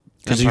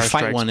 Because you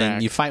fight one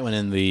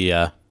in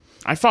the...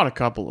 I fought a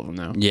couple of them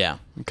now. Yeah.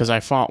 Because I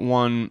fought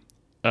one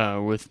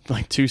with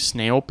like two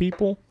snail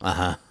people.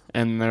 Uh-huh.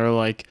 And they're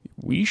like,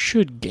 we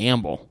should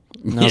gamble.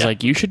 And I was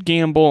like, you should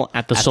gamble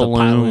at the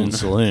saloon. The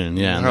saloon,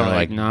 yeah. And they're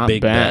like, not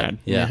big bad. Bet.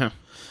 Yeah.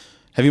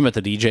 Have you met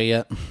the DJ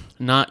yet?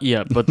 Not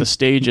yet, but the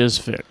stage is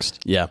fixed.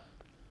 Yeah.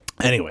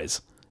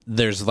 Anyways,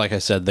 there's, like I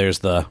said, there's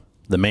the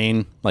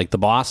main, like the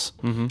boss,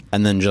 and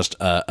then just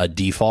a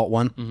default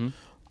one.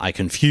 I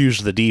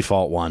confused the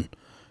default one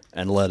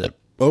and let it,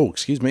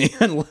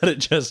 and let it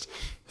just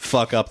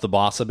fuck up the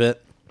boss a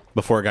bit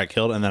before it got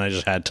killed, and then I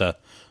just had to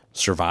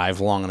survive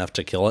long enough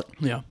to kill it.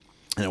 Yeah.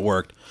 And it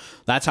worked.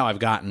 That's how I've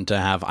gotten to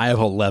I have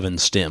 11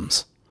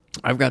 stims.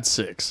 I've got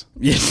 6.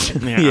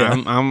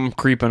 Yeah. I'm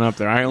creeping up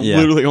there. I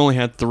literally only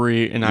had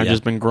 3, and I've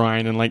just been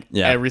grinding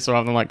every so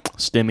often. I'm like,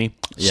 stimmy.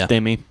 Yeah.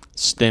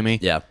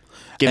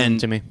 Give it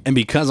to me. And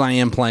because I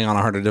am playing on a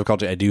harder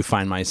difficulty, I do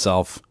find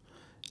myself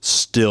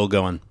still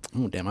going,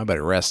 oh, damn, I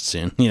better rest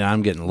soon.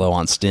 I'm getting low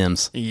on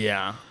stims.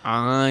 Yeah.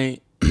 I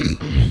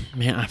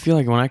feel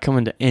like when I come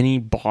into any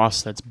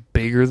boss that's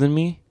bigger than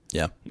me,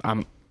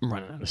 I'm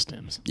running out of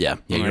stims. Yeah,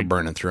 you're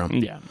burning through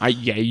them. Yeah,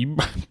 you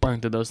burn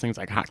through those things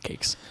like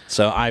hotcakes.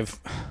 So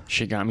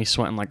she got me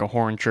sweating like a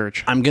whore in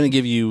church. I'm gonna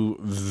give you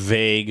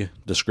vague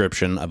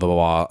description of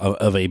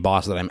a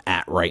boss that I'm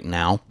at right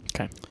now.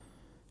 Okay.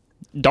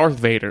 Darth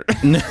Vader.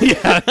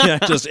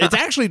 Just it's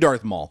actually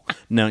Darth Maul.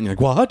 No, and you're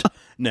like, what?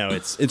 No,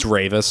 it's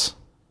Ravis.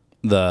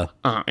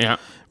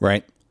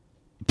 Right.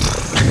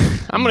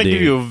 I'm gonna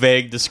give you a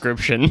vague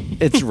description.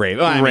 It's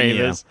Ravis.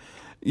 Ravis.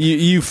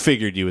 You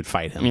figured you would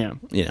fight him.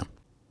 Yeah.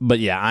 But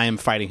yeah, I am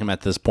fighting him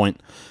at this point,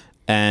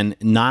 and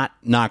not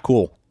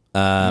cool.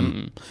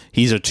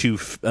 He's at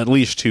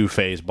least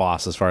 2-phase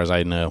boss as far as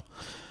I know.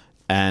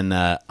 And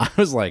I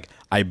was like,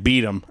 I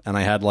beat him, and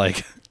I had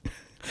like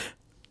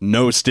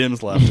no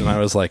stims left, and I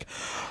was like,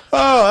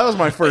 oh, that was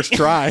my first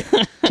try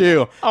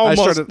too.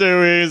 Almost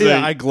too easy.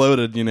 Yeah, I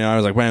gloated. I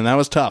was like, man, that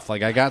was tough.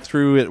 Like I got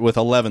through it with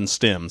 11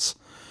 stims.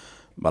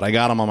 But I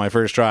got him on my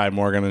first try,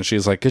 Morgan, and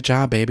she's like, good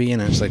job, baby.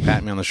 And just like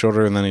pat me on the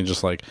shoulder, and then he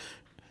just like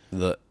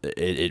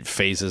it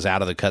phases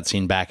out of the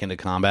cutscene back into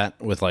combat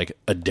with like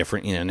a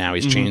different, now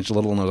he's changed a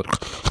little, and I was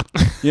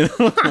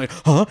like, like,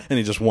 huh? And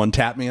he just one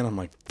tapped me, and I'm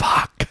like,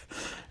 fuck.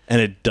 And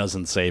it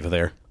doesn't save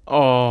there.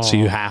 Oh. So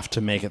you have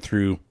to make it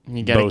through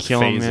both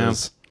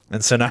phases.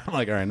 And so now I'm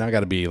like, all right, now I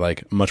got to be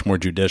like much more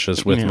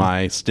judicious with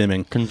my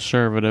stimming.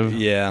 Conservative.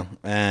 Yeah.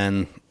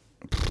 And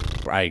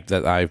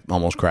I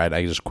almost cried.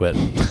 I just quit.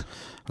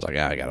 I was like,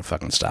 I gotta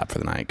fucking stop for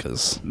the night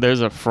because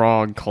there's a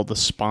frog called the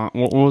spawn.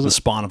 What was it? The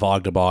spawn of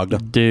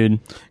Ogdebogda, dude.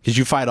 Because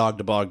you fight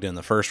Ogdebogda in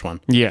the first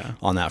one,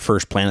 on that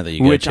first planet that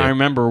you which I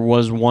remember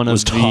was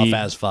tough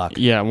as fuck.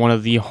 Yeah, one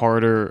of the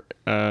harder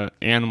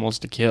animals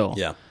to kill.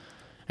 Yeah.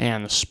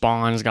 And the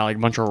spawn's got like a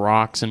bunch of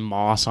rocks and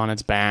moss on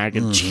its back.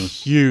 It's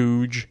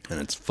huge.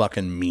 And it's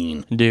fucking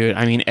mean. Dude,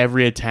 I mean,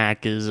 every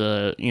attack is,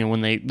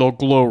 when they'll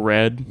glow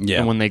red. Yeah.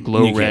 And when they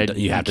glow red,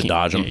 you have to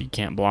dodge them. You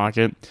can't block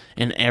it.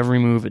 And every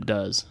move it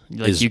does,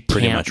 is you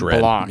pretty can't much red.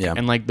 block. Yeah.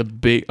 And like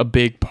a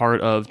big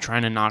part of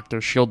trying to knock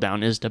their shield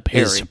down is to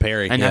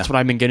parry. And that's what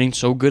I've been getting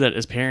so good at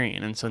is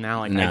parrying. And so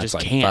now, I just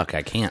can't. Fuck,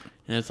 I can't.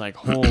 And it's like,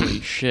 holy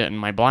shit. And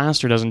my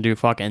blaster doesn't do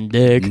fucking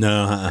dick.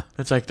 No.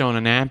 It's like throwing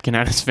a napkin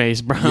at his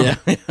face, bro. Yeah.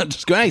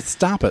 Just go, hey,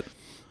 stop it.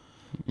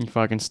 He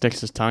fucking sticks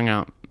his tongue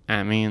out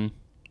at me and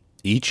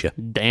eat you.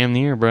 Damn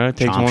near, bro. It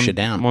takes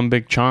one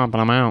big chomp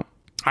and I'm out.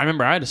 I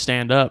remember I had to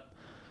stand up.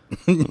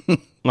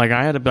 Like,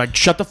 I had to be like,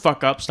 shut the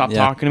fuck up. Stop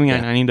talking to me.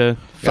 I need to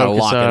focus Gotta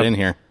lock up. it in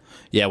here.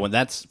 Yeah,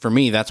 for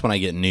me, that's when I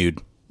get nude.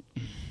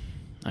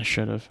 I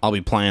should have. I'll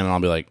be playing and I'll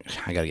be like,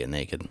 I gotta get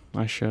naked.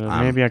 I should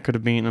have. Maybe I could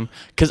have beaten him.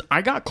 Because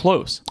I got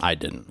close. I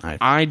didn't.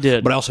 I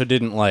did. But I also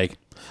didn't like...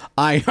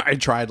 I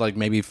tried like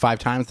maybe 5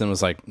 times and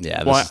was like,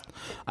 yeah,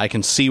 I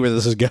can see where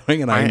this is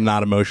going and I'm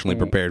not emotionally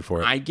prepared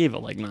for it. I gave it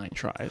like 9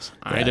 tries.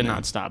 Yeah, I did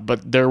not stop.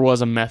 But there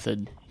was a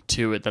method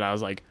to it that I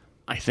was like,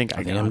 I think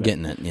I'm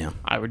getting it, yeah.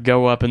 I would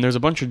go up and there's a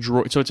bunch of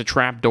drawers. So it's a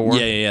trap door.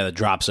 Yeah, that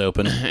drops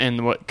open.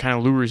 And what kind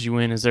of lures you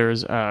in is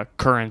there's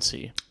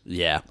currency.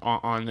 Yeah.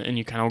 And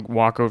you kind of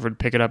walk over to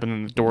pick it up and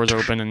then the doors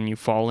open and you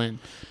fall in.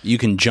 You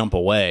can jump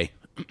away.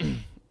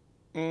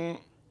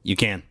 You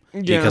can.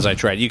 Yeah. Because I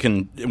tried. You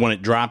can, when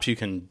it drops, you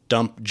can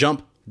double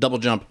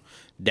jump,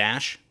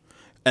 dash,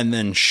 and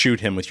then shoot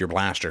him with your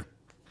blaster.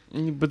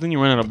 But then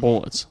you run out of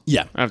bullets.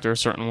 Yeah. After a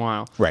certain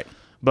while. Right.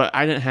 But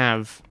I didn't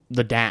have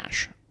the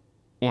dash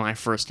when I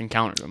first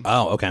encountered them.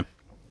 Oh, okay.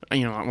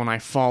 You know, when I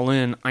fall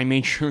in, I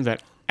made sure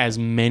that as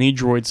many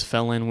droids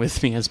fell in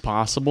with me as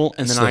possible,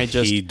 and then so I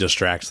just... he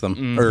distracts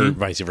them, or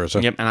vice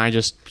versa. Yep, and I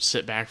just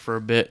sit back for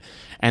a bit,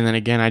 and then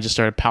again, I just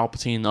started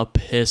Palpatine the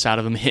piss out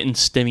of him, hitting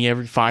Stimmy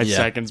every 5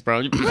 seconds,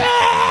 bro.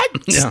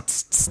 Yeah.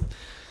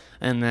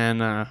 And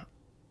then...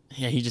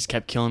 he just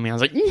kept killing me. I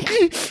was like,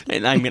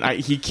 and I mean,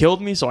 he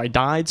killed me, so I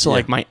died. So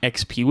like my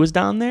XP was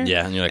down there.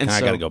 Yeah, and you're like, I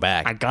gotta go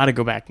back. I gotta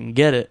go back and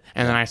get it.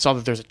 And then I saw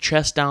that there's a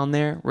chest down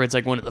there where it's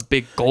like one of the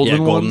big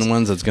golden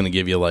ones that's gonna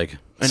give you like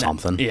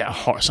something.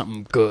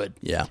 Something good.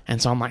 Yeah.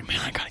 And so I'm like, man,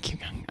 I gotta keep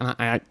going. And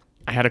I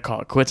had to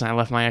call it quits, and I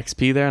left my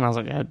XP there, and I was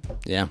like,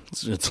 yeah,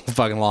 it's a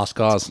fucking lost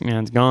cause. Yeah,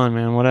 it's gone,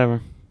 man.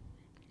 Whatever.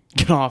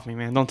 Get off me,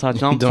 man. Don't touch.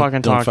 Don't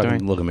fucking talk to me.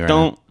 Look at me right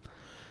now.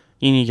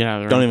 You need to get out of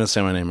the room. Don't even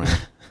say my name right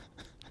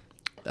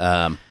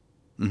now.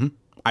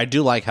 I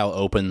do like how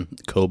open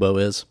Kobo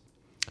is.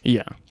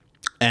 Yeah.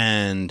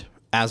 And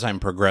as I'm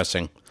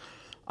progressing,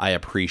 I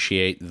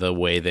appreciate the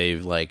way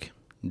they've like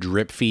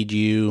drip feed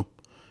you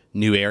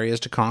new areas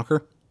to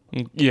conquer.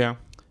 Yeah.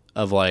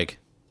 Of like,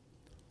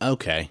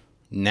 okay,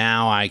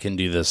 now I can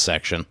do this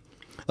section.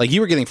 Like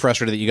you were getting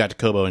frustrated that you got to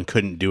Kobo and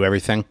couldn't do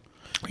everything.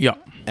 Yeah.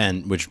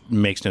 And which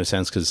makes no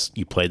sense because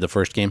you played the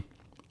first game.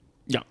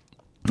 Yeah.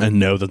 And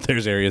know that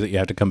there's areas that you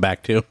have to come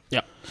back to.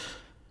 Yeah.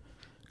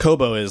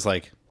 Kobo is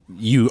like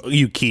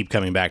you keep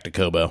coming back to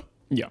Kobo.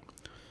 Yeah.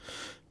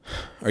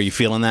 Are you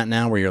feeling that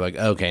now where you're like,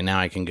 okay, now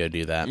I can go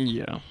do that?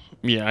 Yeah.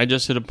 Yeah, I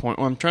just hit a point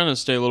where I'm trying to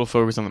stay a little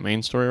focused on the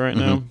main story right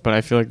now, but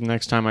I feel like the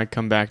next time I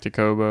come back to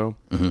Kobo,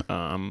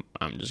 I'm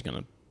just going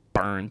to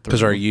burn through.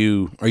 Because are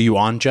you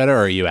on Jeddah or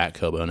are you at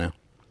Kobo now?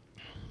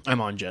 I'm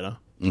on Jeddah.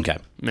 Okay.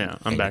 Yeah,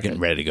 I'm back. Getting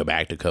ready to go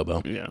back to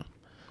Kobo. Yeah.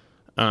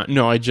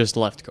 No, I just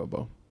left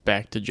Kobo.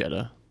 Back to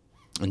Jeddah.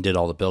 And did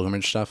all the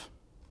pilgrimage stuff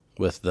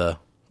with the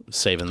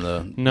saving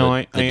the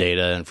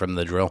data and from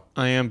the drill?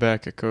 I am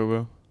back at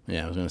Kobo.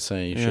 Yeah, I was going to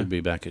say, you should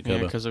be back at Kobo.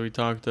 Yeah, because we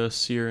talked to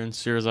Seer, and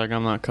Seer's like,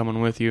 I'm not coming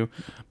with you.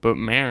 But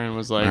Marin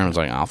was like...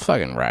 I'll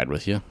fucking ride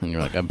with you. And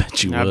you're like, I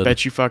bet you would. I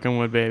bet you fucking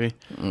would, baby.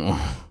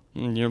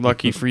 You're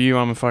lucky for you,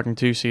 I'm a fucking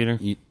two-seater.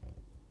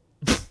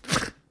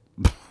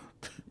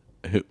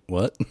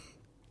 What?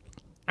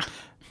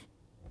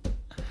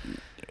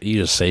 You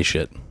just say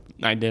shit.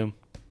 I do.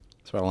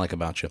 That's what I don't like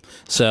about you.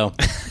 So...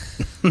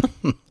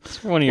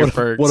 It's one of your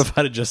perks. What if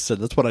I had just said,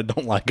 that's what I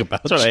don't like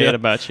about you? That's what I hate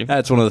about you.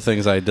 That's one of the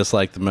things I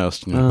dislike the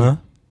most. You know?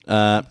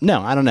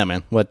 No, I don't know,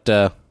 man. What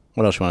else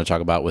you want to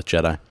talk about with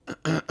Jedi?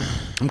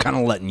 I'm kind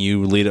of letting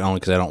you lead it only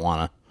because I don't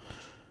want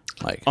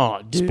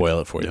to spoil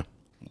it for you.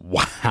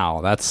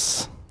 Wow,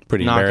 that's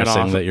pretty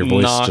embarrassing that your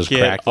voice just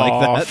cracked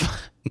like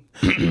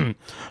that.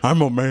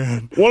 I'm a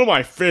man. One of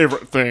my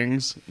favorite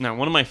things,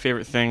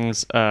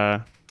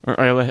 or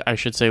I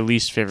should say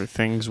least favorite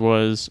things,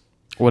 was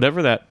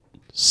whatever that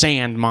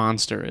sand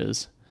monster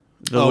is.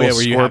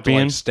 Where you have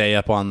to stay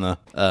up on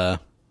the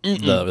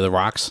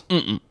rocks?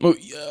 Well,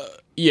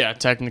 yeah,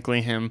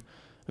 technically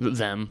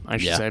them, I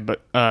should say.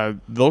 But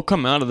they'll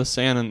come out of the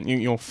sand and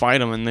you'll fight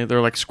them, and they're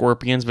like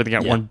scorpions, but they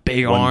got one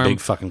big arm. One big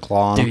fucking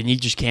claw on them. Dude, you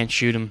just can't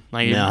shoot them.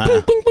 Like,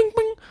 bing, bing, bing,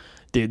 bing.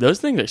 Dude, those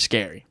things are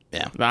scary.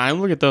 Yeah. I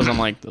look at those, I'm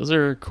like, those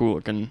are cool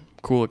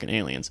looking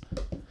aliens.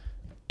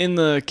 In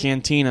the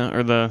cantina,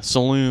 or the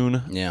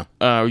saloon,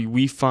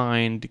 we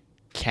find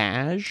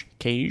Cage.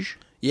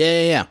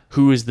 Yeah.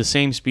 Who is the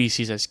same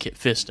species as Kit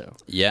Fisto.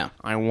 Yeah.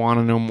 I want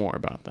to know more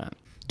about that.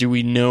 Do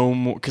we know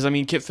more? Because, I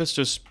mean, Kit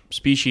Fisto's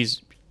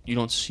species you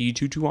don't see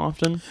too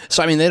often.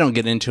 So, I mean, they don't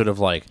get into it of,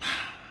 like,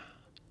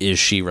 is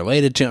she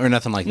related to or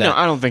nothing like that. No,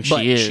 I don't think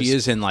she is. She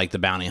is in, like, the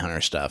bounty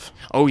hunter stuff.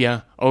 Oh,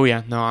 yeah.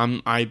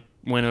 No, I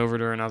went over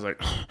to her and I was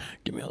like,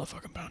 give me all the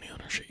fucking bounty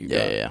hunter shit you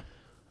got. Yeah.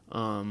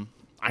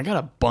 I got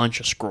a bunch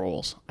of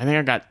scrolls. I think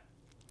I got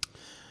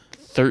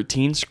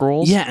 13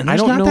 scrolls. Yeah, and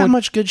there's not that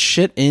much good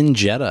shit in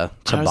Jeddah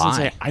to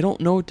buy. I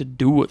don't know what to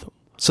do with them.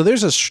 So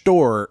there's a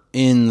store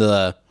in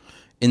the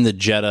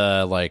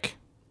Jeddah like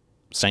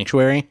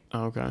sanctuary.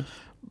 Oh, okay.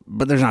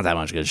 But there's not that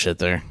much good shit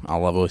there.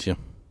 I'll level with you.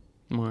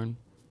 Mine.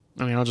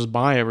 I mean, I'll just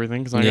buy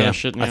everything because I got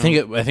shit now. I think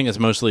it's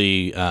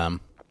mostly, if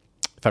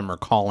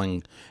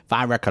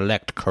I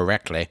recollect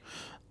correctly,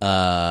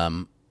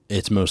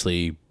 it's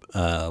mostly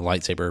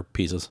lightsaber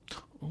pieces.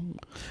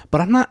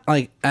 But I'm not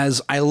I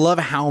love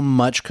how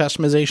much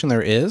customization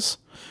there is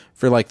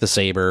for like the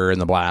saber and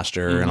the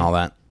blaster and all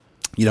that.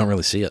 You don't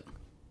really see it.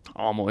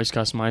 Oh, I'm always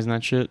customizing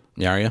that shit.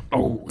 Yeah, are you?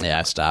 Oh, yeah,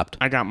 I stopped.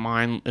 I got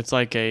mine. It's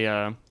like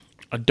a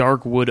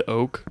dark wood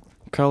oak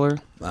color.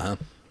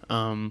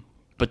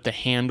 But the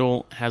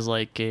handle has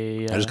like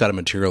a. I just got a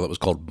material that was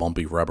called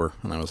bumpy rubber,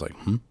 and I was like,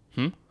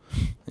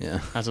 yeah,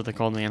 that's what they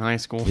called me in high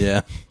school.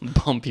 Yeah,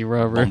 bumpy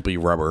rubber. Bumpy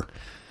rubber.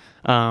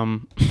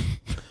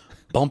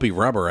 Bumpy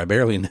rubber. I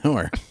barely know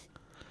her.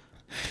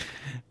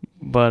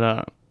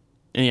 But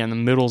yeah, and the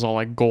middle's all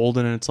like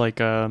golden, and it's like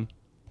it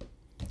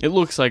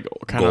looks like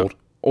kind of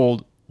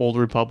old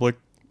Republic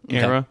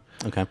era.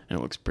 Okay. And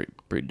it looks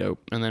pretty dope.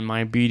 And then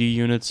my BD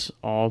units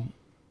all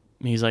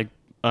He's like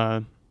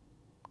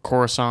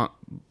Coruscant,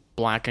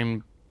 black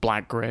and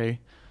black gray,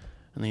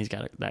 and he's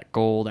got that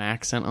gold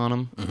accent on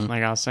him. Mm-hmm.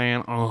 Like I was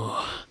saying,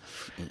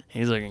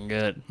 he's looking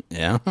good.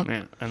 Yeah.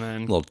 Yeah, and then A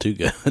little too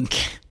good.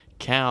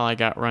 Cal, I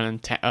got running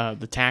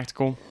the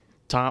tactical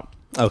top.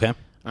 Okay.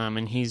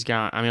 And he's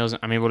got.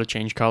 I'm able to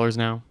change colors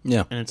now.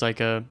 Yeah. And it's like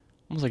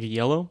almost like a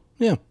yellow.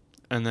 Yeah.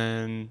 And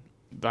then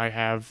I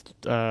have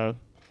the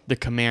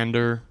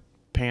commander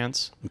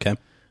pants. Okay.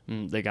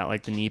 And they got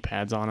like the knee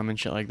pads on him and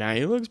shit like that.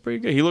 He looks pretty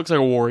good. He looks like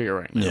a warrior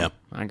right now. Yeah.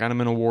 I got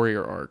him in a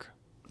warrior arc.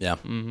 Yeah.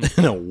 In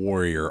a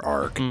warrior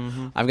arc.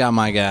 I've got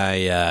my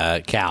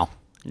guy Cal.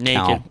 Naked.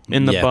 Cal.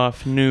 In the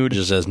buff. Nude.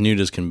 Just as nude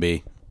as can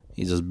be.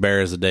 He's as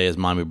bare as the day as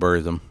mommy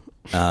birthed him.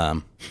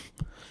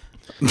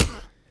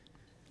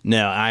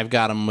 No, I've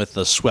got him with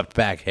the swept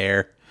back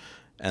hair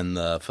and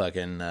the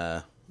fucking...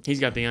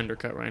 He's got the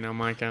undercut right now,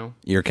 my Cal.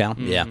 Your Cal?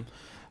 Yeah.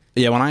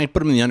 Yeah, when I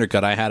put him in the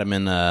undercut, I had him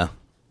in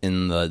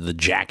the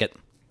jacket.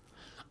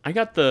 I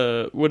got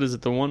the, what is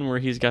it, the one where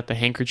he's got the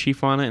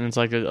handkerchief on it and it's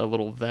like a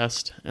little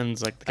vest and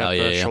it's like got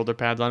the shoulder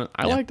pads on it.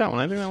 I like that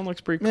one. I think that one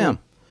looks pretty cool. Yeah.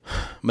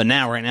 But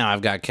right now,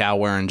 I've got Cal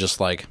wearing just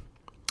like,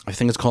 I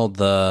think it's called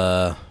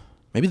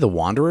maybe the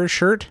Wanderer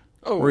shirt?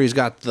 Oh. Where he's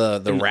got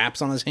the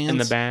wraps on his hands. In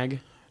the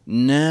bag?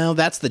 No,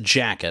 that's the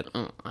jacket.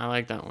 I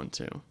like that one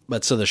too.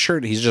 But so the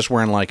shirt, he's just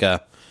wearing like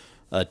a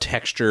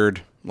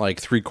textured, like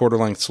 3/4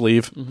 length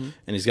sleeve, and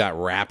he's got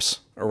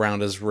wraps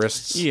around his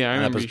wrists. Yeah, I and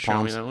remember up you his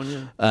showing me palms. that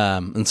one, yeah.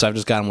 And so I've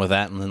just got him with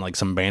that and then like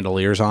some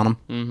bandoliers on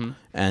him.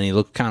 And he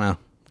looked kind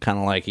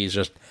of like he's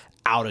just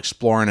out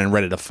exploring and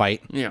ready to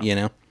fight. Yeah. You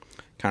know?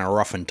 Kind of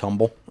rough and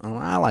tumble.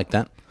 I like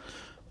that.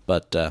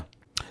 But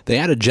they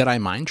added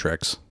Jedi mind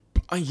tricks.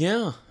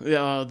 Yeah,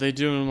 they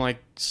do them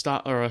like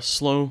stop or a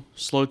slow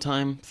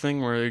time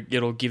thing where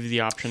it'll give you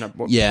the option of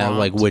what prompt.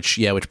 Like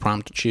which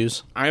prompt to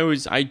choose.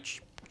 I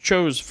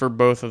chose for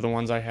both of the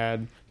ones I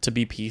had to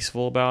be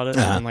peaceful about it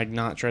and like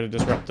not try to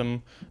disrupt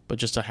them, but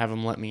just to have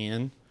them let me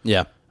in.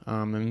 Yeah.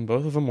 And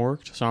both of them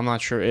worked, so I'm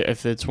not sure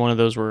if it's one of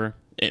those where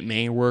it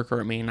may work or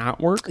it may not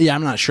work. Yeah,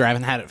 I'm not sure. I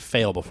haven't had it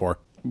fail before.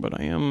 But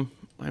I'm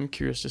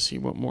curious to see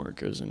what more it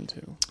goes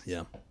into.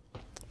 Yeah.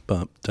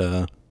 But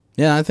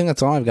yeah, I think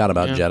that's all I've got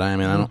about Jedi. I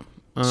mean, I don't.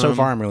 So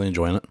far, I'm really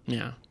enjoying it.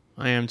 Yeah,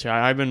 I am too.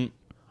 I've been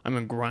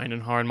grinding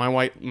hard. My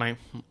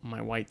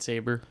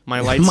lightsaber. My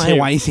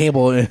lightsaber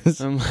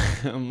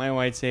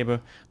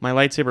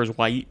is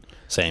white.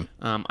 Same.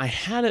 I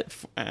had it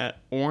at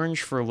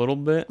orange for a little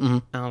bit,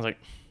 and I was like,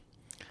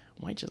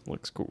 white just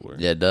looks cooler.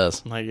 Yeah, it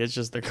does. Like it's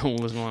just the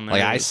coolest one.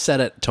 Like I set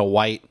it to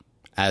white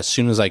as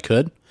soon as I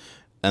could,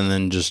 and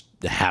then just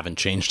haven't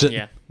changed it.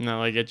 Yeah, no,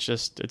 like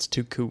it's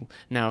too cool.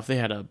 Now, if they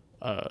had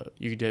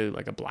you could do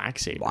like a black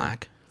saber.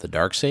 The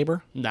dark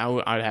saber?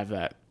 Now I'd have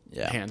that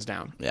hands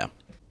down. Yeah.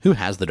 Who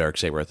has the dark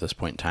saber at this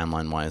point,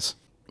 timeline-wise?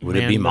 Would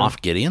it be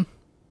Moff Gideon?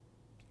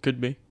 Could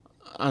be.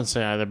 I'd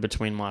say either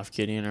between Moff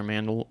Gideon or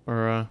Mandal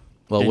or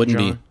well, it wouldn't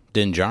be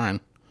Din Djarin.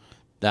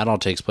 That all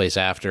takes place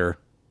after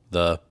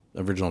the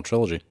original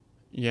trilogy.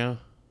 Yeah.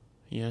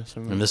 Yeah.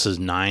 So and this is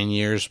 9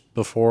 years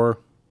before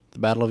the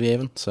Battle of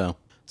Yavin, so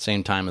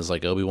same time as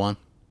like Obi-Wan.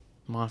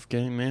 Moff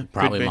Gideon, man.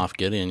 Probably Moff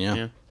Gideon,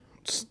 yeah.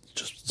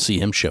 Just see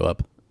him show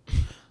up.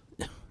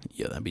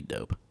 Yeah, that'd be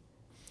dope.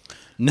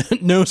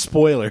 No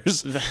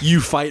spoilers. You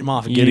fight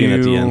Moff Gideon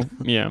at the end.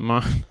 Yeah,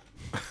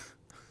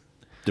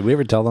 Did we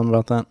ever tell them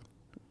about that?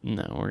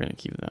 No, we're gonna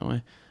keep it that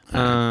way.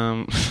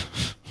 I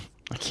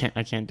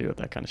can't deal with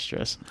that kind of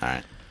stress. All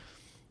right.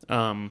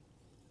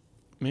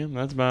 Man,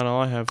 that's about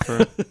all I have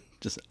for.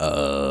 Just I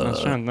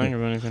was trying to think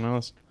of anything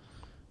else,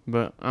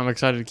 but I'm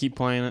excited to keep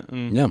playing it.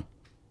 And yeah.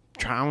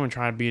 I'm gonna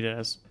try to beat it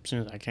as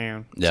soon as I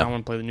can. Yeah. So I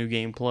want to play the new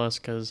game plus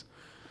because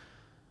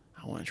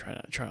I want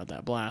to try out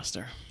that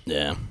blaster.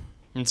 Yeah.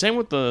 And same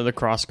with the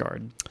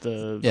crossguard,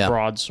 the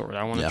broadsword.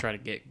 I want to try to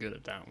get good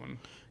at that one.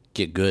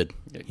 Get good.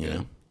 You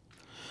know?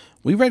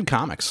 We read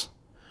comics.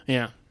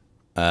 Yeah.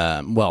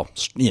 Well,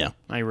 yeah.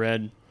 I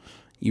read.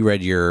 You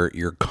read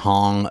your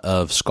Kong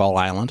of Skull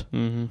Island.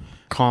 Mm-hmm.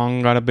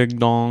 Kong got a big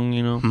dong,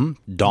 you know.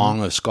 Mm-hmm.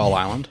 Dong of Skull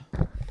Island.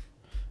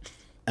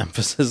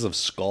 Emphasis of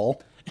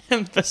skull.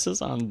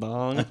 Emphasis on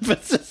dong.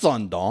 Emphasis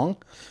on dong.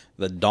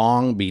 The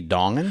dong be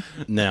donging.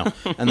 No.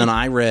 And then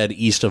I read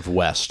East of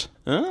West,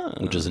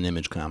 which is an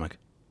Image comic.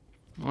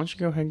 Why don't you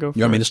go ahead and go first?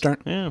 You want me to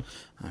start? Yeah.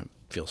 I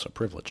feel so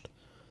privileged.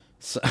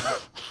 So,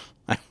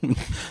 a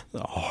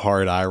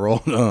hard eye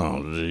roll.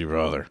 Oh, gee,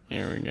 brother.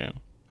 Here we go.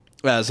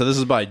 So this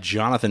is by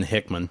Jonathan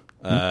Hickman.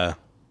 You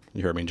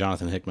heard me,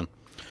 Jonathan Hickman.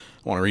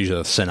 I want to read you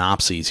the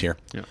synopses here.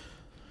 Yeah.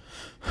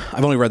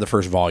 I've only read the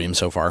first volume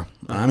so far.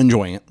 I'm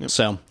enjoying it. Yep.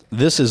 So,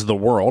 this is the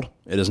world.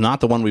 It is not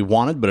the one we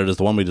wanted, but it is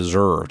the one we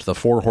deserved. The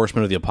four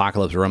horsemen of the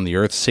apocalypse roam the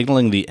earth,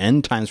 signaling the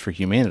end times for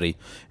humanity,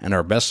 and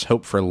our best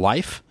hope for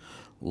life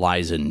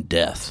lies in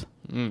death.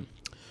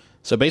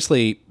 So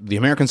basically, the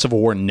American Civil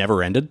War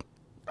never ended.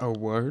 A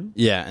word?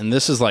 Yeah, and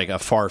this is like a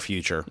far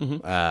future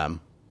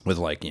with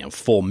like,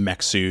 full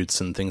mech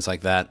suits and things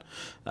like that.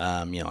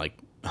 Like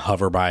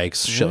hover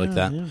bikes, shit like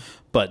that. Yeah.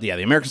 But yeah,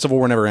 the American Civil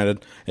War never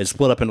ended. It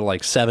split up into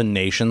like 7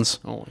 nations.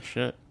 Holy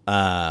shit.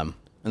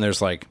 And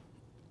there's like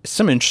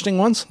some interesting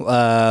ones.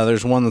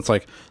 There's one that's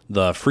like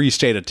the Free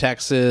State of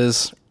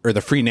Texas or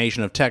the Free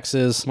Nation of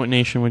Texas. What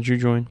nation would you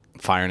join?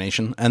 Fire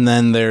Nation. And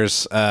then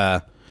there's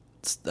the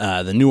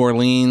New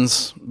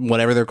Orleans,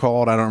 whatever they're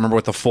called. I don't remember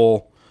what the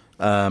full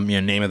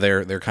name of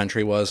their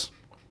country was.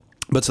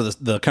 But so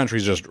the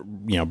country's just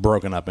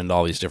broken up into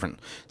all these different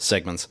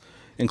segments,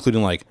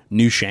 including like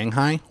New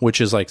Shanghai,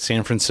 which is like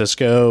San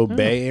Francisco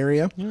Bay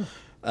Area. Yeah.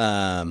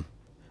 And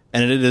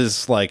it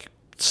is like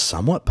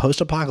somewhat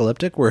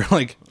post-apocalyptic, where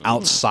like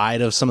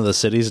outside of some of the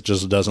cities it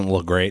just doesn't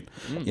look great,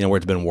 where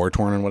it's been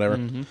war-torn and whatever.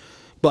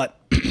 But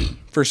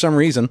for some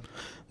reason,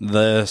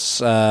 this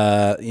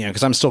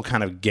because I'm still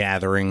kind of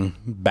gathering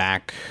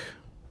background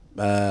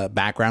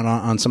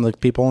on some of the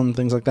people and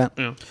things like that.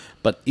 Yeah.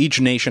 But each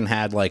nation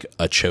had like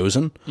a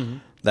chosen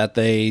that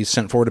they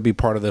sent forward to be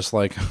part of this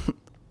like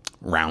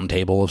round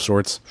table of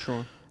sorts.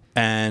 Sure.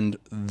 And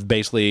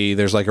basically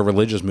there's like a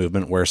religious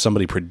movement where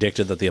somebody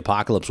predicted that the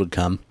apocalypse would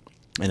come,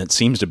 and it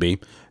seems to be,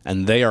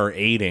 and they are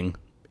aiding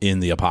in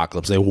the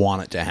apocalypse. They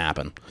want it to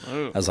happen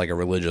as like a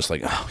religious,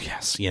 like, oh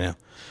yes,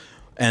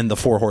 and the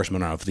 4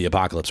 horsemen of the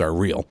apocalypse are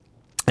real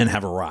and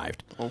have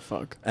arrived. Oh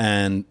fuck.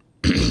 And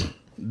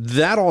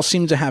that all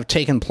seems to have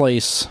taken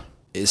place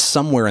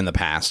somewhere in the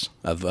past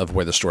of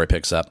where the story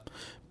picks up,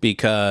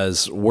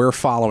 because we're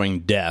following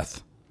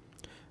Death,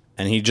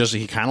 and he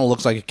kind of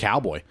looks like a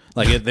cowboy.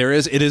 Like it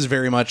is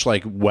very much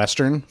like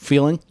Western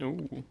feeling.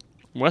 Ooh.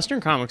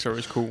 Western comics are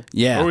always cool.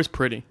 Yeah. They're always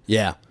pretty.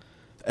 Yeah.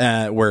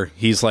 Where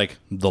he's like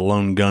the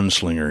lone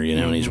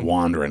gunslinger, and he's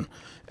wandering.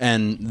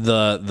 And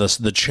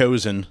the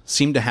chosen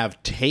seem to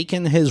have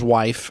taken his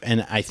wife,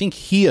 and I think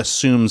he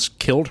assumes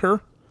killed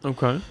her.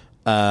 Okay.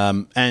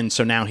 And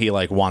so now he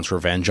like wants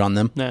revenge on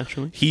them.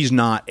 Naturally. He's He's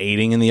not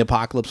aiding in the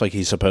apocalypse like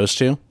he's supposed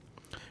to.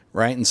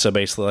 Right? And so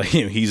basically like,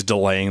 he's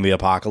delaying the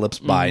apocalypse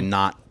by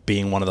not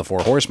being one of the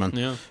 4 horsemen.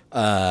 Yeah.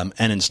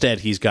 And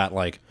instead he's got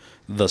like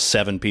the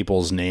 7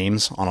 people's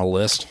names on a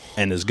list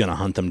and is going to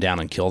hunt them down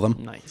and kill them.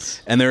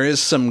 Nice. And there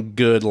is some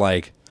good,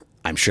 like,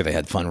 I'm sure they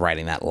had fun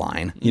writing that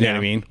line. You know what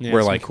I mean? Yeah,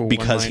 where like, cool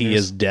because he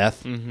is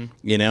Death,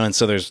 and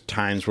so there's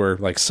times where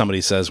like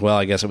somebody says, well,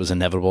 I guess it was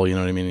inevitable. You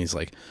know what I mean? And he's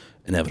like,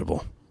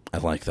 inevitable. I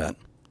like that.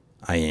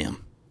 I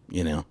am,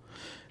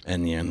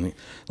 and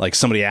like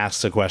somebody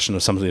asks a question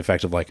of something to the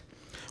effect of like,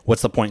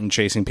 what's the point in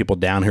chasing people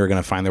down who are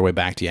going to find their way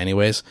back to you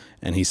anyways?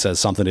 And he says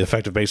something to the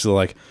effect of basically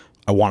like,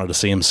 I wanted to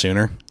see him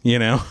sooner,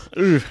 and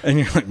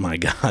you're like, my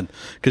God,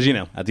 because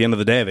at the end of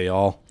the day, they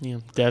all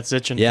Death's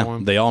itching for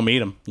him. They all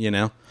meet him,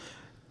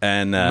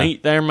 and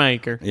meet their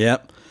maker.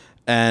 Yep.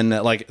 And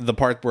like the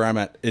part where I'm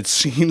at, it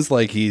seems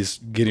like he's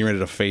getting ready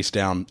to face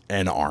down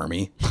an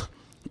army,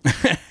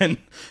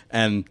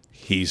 and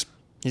he's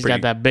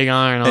got that big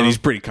iron on, and he's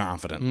pretty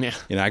confident.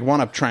 Yeah. I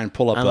want to try and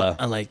pull up.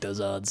 I like those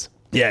odds.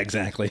 Yeah,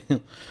 exactly.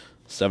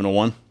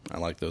 7-1. I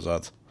like those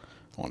odds.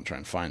 I want to try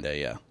and find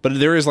but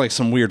there is like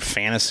some weird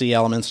fantasy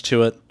elements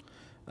to it,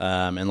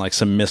 and like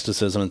some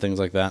mysticism and things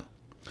like that.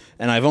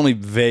 And I've only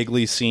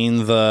vaguely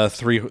seen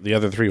the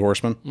other 3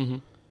 horsemen. Mm-hmm.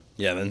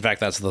 Yeah, in fact,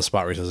 that's the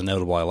spot where he says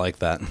inevitable. I like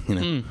that.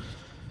 And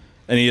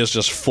he is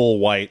just full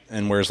white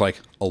and wears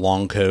like a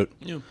long coat.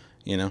 Yeah.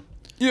 Yep.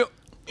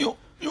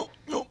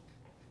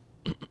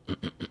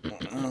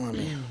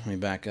 Let me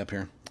back up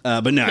here.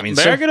 But no, I mean,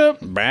 back it up.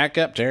 Back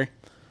up, Terry.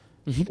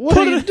 What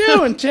are you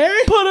doing, Terry?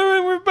 Put her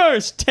in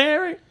reverse,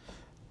 Terry.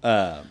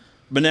 But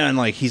now, and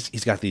like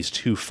he's got these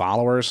 2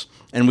 followers,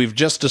 and we've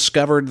just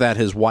discovered that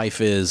his wife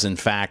is in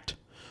fact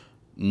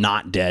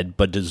not dead,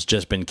 but has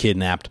just been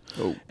kidnapped.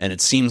 Oh. And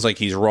it seems like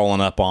he's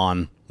rolling up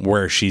on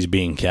where she's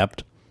being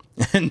kept,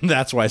 and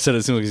that's why I said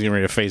it seems like he's getting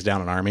ready to face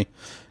down an army,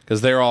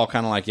 because they're all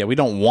kind of like, yeah, we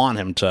don't want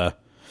him to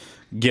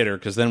get her,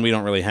 because then we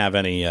don't really have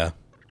any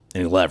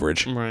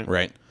leverage,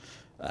 right?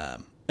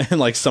 And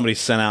like somebody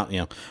sent out,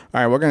 all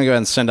right, we're going to go ahead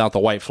and send out the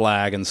white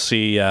flag and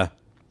see. Yeah,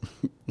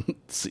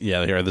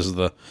 here, this is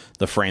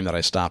the frame that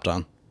I stopped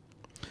on.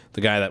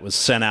 The guy that was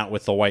sent out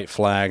with the white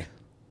flag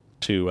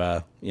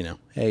to,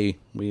 hey,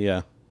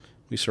 we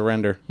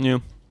surrender. Yeah,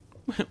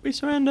 we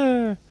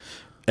surrender.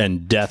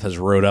 And Death has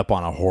rode up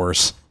on a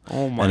horse.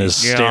 Oh my God! And is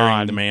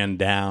staring the man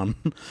down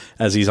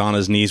as he's on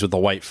his knees with the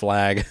white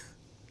flag.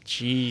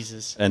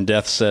 Jesus. And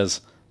Death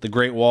says, "The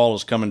Great Wall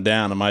is coming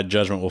down, and my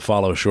judgment will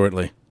follow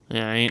shortly."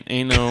 Yeah,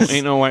 ain't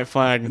no white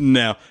flag.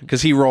 No,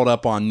 because he rolled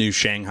up on New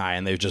Shanghai,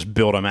 and they've just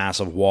built a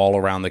massive wall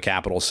around the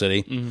capital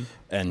city,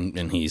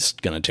 and he's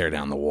gonna tear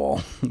down the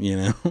wall.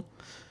 That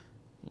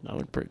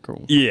looked pretty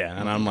cool. Yeah,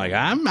 and I'm like,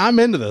 I'm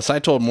into this. I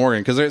told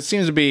Morgan, because there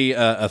seems to be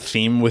a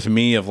theme with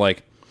me of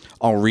like,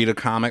 I'll read a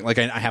comic. Like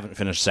I haven't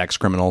finished Sex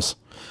Criminals.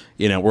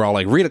 We're all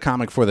like, read a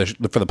comic for the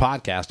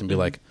podcast and be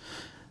like,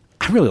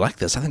 I really like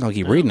this. I think I'll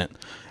keep reading it,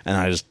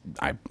 and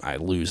I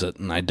lose it,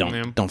 and I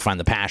don't find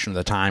the passion of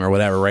the time or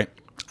whatever. Right.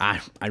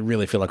 I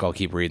really feel like I'll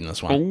keep reading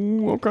this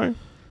one. Oh, okay.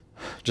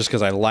 Just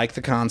because I like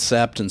the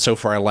concept, and so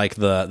far I like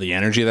the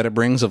energy that it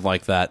brings of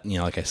like that,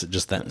 like I said,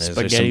 just that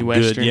spaghetti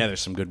western. There's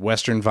some good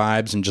western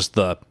vibes, and just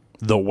the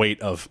weight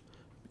of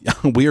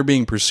we are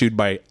being pursued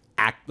by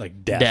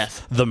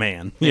Death, the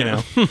man,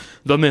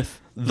 the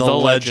myth. the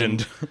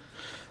legend,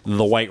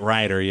 the White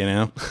Rider, you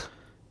know,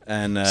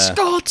 and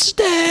Scott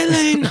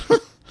Sterling.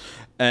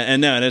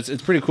 and no, and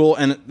it's pretty cool.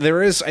 And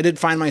I did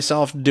find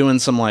myself doing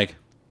some like,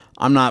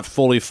 I'm not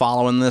fully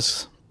following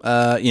this,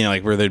 you know,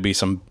 like where there'd be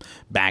some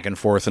back and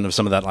forth and of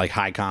some of that like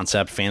high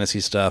concept fantasy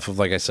stuff of,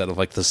 like I said, of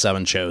like the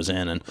 7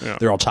 Chosen, and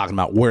they're all talking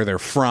about where they're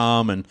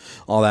from and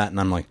all that, and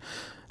I'm like,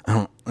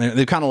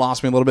 they've kind of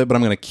lost me a little bit, but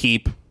I'm gonna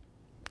keep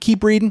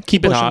reading,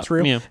 keep pushing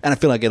through, and I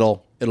feel like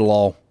it'll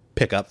all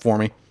pick up for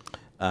me.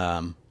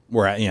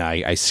 Where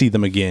I see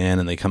them again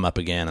and they come up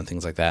again and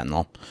things like that,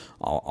 and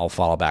I'll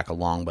follow back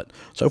along. But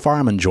so far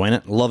I'm enjoying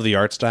it. Love the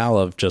art style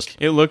of just.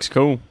 It looks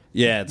cool.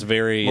 Yeah, it's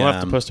very... We'll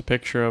have to post a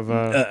picture of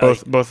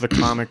both the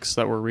comics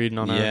that we're reading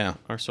on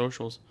our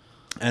socials.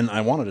 And I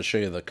wanted to show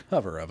you the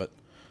cover of it,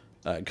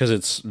 because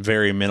it's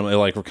very minimal. It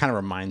like kind of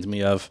reminds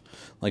me of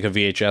like a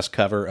VHS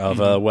cover of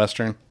a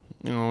Western.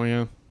 Oh,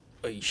 yeah.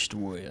 East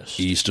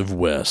of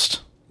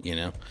West. You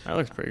know? That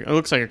looks pretty good. It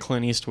looks like a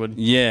Clint Eastwood.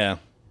 Yeah.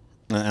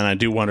 And I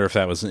do wonder if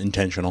that was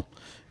intentional.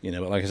 You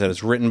know, but like I said,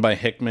 it's written by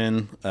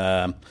Hickman.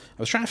 I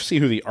was trying to see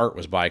who the art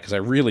was by, because I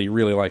really,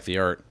 really like the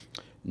art.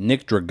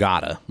 Nick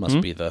Dragata must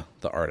be the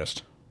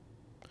artist.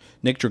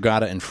 Nick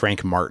Dragata and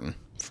Frank Martin.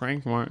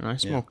 Frank Martin. I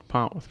smoked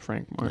pot with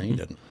Frank Martin. No, you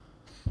didn't.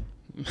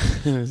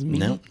 It was me.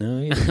 No,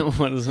 you didn't.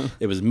 What is it?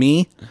 It was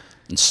me,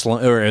 and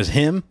it was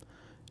him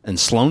and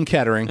Sloan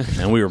Kettering,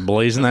 and we were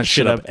blazing that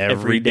shit up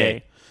every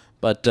day.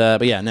 But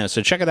yeah, no.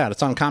 So check it out.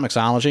 It's on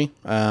Comixology.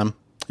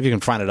 If you can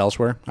find it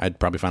elsewhere, I'd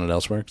probably find it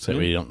elsewhere, so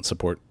we don't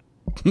support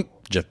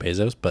Jeff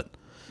Bezos, but.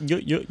 Yeah.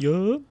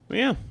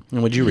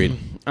 And what'd you read?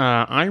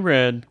 I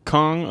read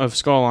Kong of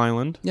Skull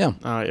Island. Yeah.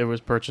 It was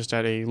purchased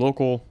at a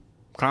local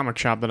comic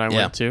shop that I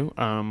went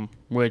to,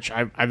 which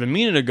I've been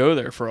meaning to go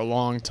there for a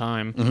long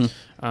time.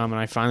 And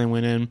I finally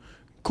went in.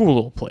 Cool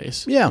little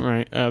place. Yeah.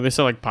 Right. They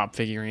sell like pop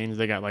figurines.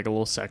 They got like a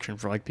little section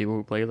for like people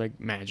who play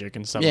like Magic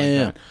and stuff like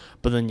that.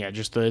 But then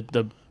just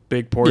the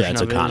big portion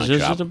of it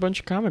is just a bunch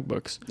of comic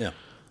books. Yeah.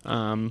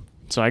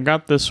 So I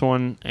got this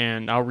one,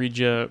 and I'll read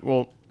you.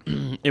 Well,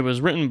 it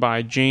was written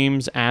by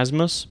James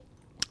Asmus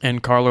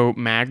and Carlo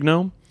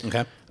Magno.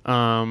 Okay.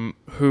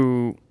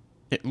 Who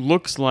it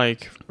looks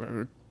like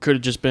could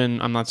have just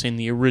been, I'm not saying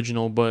the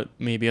original, but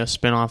maybe a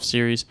spin-off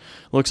series.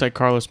 Looks like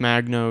Carlos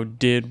Magno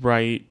did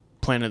write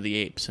Planet of the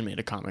Apes and made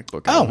a comic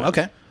book out of it.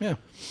 Okay.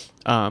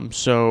 Yeah.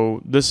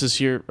 So this is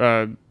here.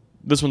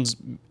 This one's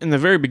in the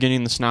very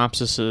beginning. The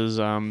synopsis is.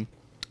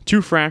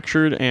 Two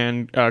fractured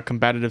and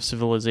combative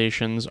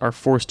civilizations are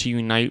forced to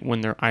unite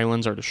when their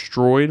islands are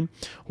destroyed.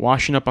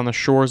 Washing up on the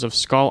shores of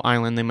Skull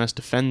Island, they must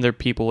defend their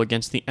people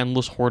against the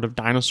endless horde of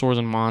dinosaurs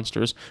and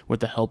monsters. With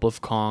the help of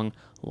Kong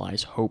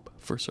lies hope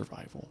for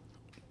survival.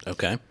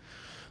 Okay.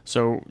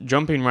 So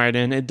jumping right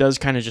in, it does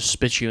kind of just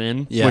spit you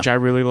in, which I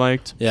really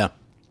liked. Yeah.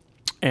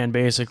 And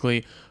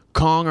basically,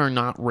 Kong are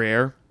not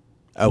rare.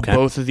 Okay.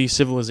 Both of these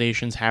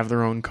civilizations have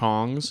their own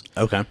Kongs.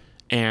 Okay.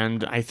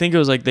 And I think it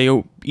was like they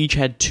each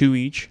had 2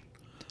 each.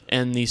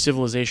 And the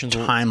civilizations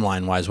were...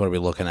 Timeline-wise, what are we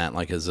looking at?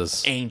 Like, is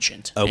this...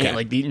 Ancient. Okay. And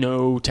like,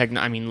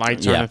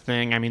 lights aren't a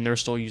thing. I mean, they're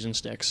still using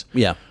sticks.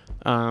 Yeah.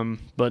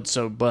 But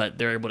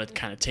they're able to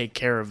kind of take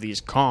care of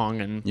these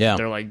Kong, and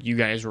they're like, you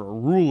guys are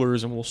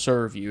rulers, and we'll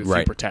serve you if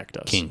you protect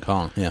us. King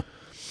Kong, yeah.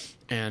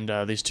 And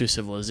these 2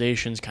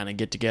 civilizations kind of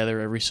get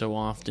together every so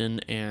often,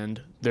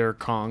 and their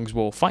Kongs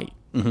will fight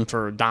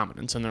for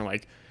dominance. And they're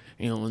like,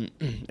 you know,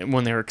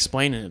 when they're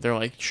explaining it, they're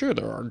like, sure,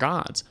 there are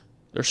gods.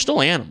 They're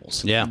still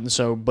animals. Yeah.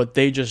 But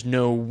they just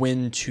know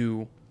when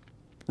to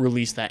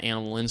release that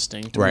animal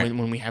instinct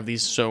when we have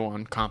these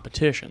on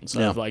competitions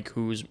of like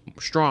who's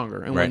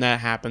stronger. And when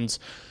that happens,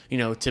 you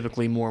know,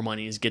 typically more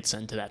money gets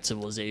sent to that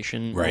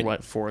civilization or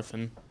what forth.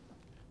 And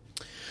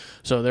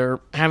so they're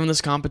having this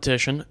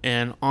competition,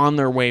 and on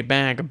their way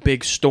back, a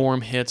big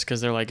storm hits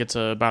because they're like, it's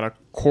about a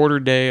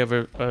quarter day of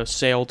a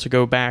sail to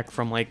go back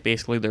from like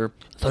basically their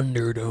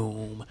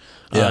Thunderdome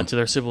to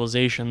their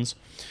civilizations.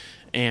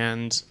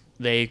 And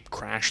they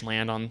crash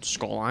land on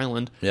Skull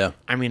Island. Yeah.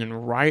 I mean,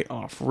 and right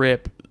off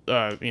rip,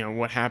 you know,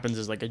 what happens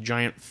is like a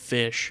giant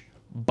fish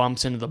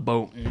bumps into the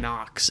boat and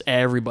knocks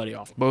everybody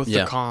off. Both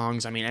the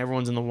Kongs. I mean,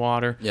 everyone's in the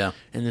water. Yeah.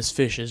 And this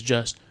fish is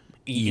just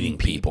eating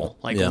people.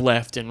 Like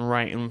left and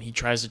right. And he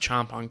tries to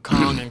chomp on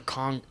Kong, and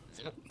Kong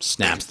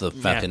snaps the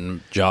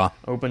fucking jaw.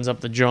 Opens up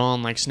the jaw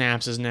and like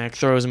snaps his neck,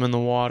 throws him in the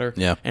water.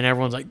 Yeah. And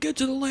everyone's like, get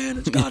to the land,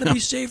 it's gotta be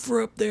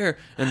safer up there.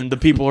 And the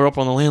people are up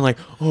on the land like,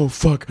 oh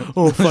fuck. And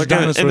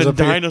the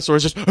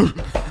dinosaurs just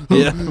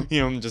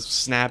you know, just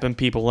snapping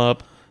people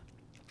up.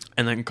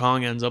 And then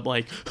Kong ends up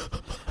like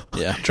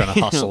trying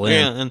to hustle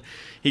in. And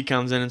he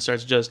comes in and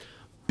starts just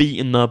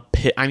beating the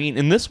pit. I mean,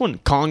 in this one,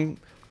 Kong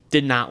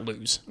did not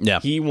lose.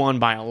 Yeah. He won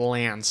by a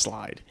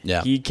landslide.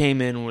 Yeah. He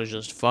came in and was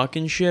just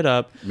fucking shit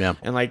up. Yeah.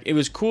 And like, it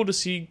was cool to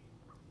see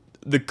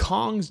the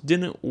Kongs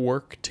didn't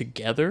work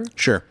together.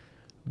 Sure.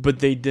 But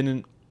they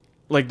didn't,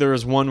 like, there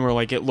was one where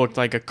like it looked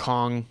like a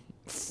Kong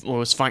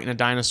was fighting a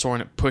dinosaur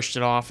and it pushed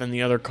it off, and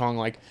the other Kong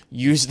like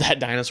used that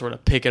dinosaur to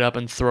pick it up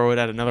and throw it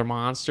at another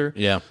monster.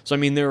 Yeah. So I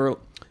mean, there were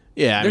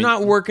Yeah, they're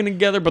not working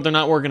together, but they're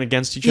not working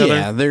against each other.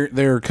 Yeah,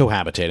 they're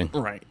cohabitating.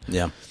 Right.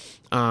 Yeah.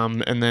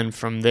 And then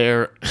from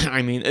there,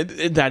 I mean,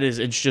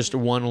 it's just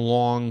one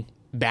long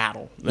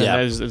battle.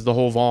 That is the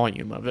whole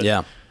volume of it.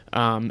 Yeah.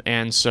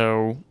 And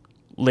so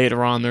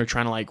later on, they're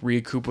trying to like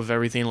recoup with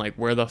everything. Like,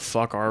 where the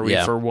fuck are we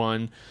for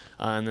one?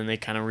 And then they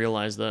kind of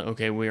realize that,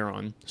 okay, we are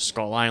on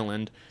Skull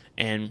Island,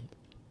 and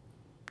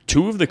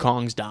 2 of the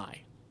Kongs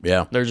die.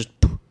 Yeah. They're just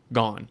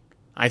gone.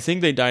 I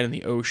think they died in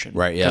the ocean.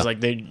 Right, yeah. Because like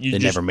they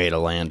never made a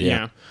land,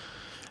 yeah.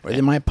 Or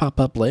they might pop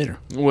up later.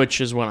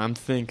 Which is what I'm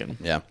thinking.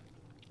 Yeah.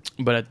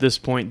 But at this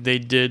point, they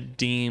did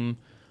deem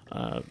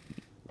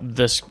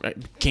this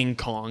King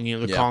Kong,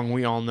 the Kong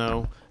we all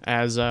know,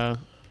 as the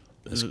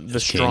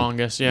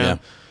strongest. Yeah.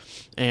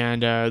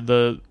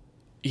 And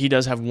he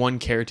does have one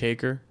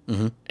caretaker,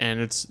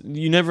 and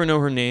you never know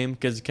her name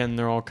because again,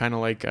 they're all kind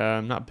of like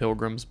not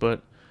pilgrims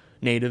but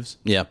natives.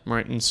 Yeah.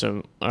 Right. And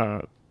so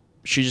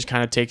she just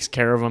kind of takes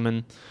care of him,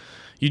 and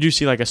you do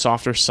see like a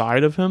softer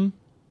side of him.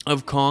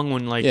 Of Kong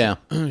when like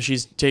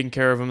she's taking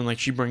care of him and like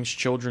she brings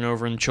children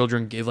over and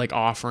children give like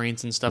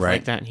offerings and stuff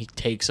like that and he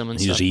takes them and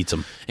he stuff. Just eats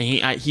them and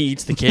he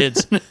eats the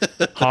kids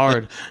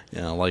hard.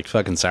 Yeah, like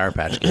fucking Sour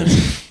Patch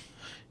Kids.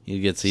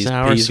 He's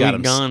got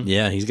him gun.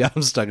 Yeah, he's got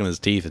him stuck in his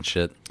teeth and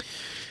shit.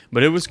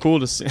 But it was cool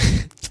to see.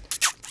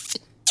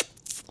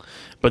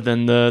 But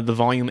then the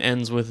volume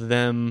ends with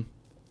them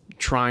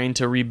trying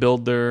to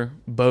rebuild their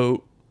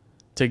boat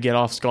to get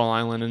off Skull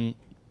Island and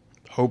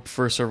hope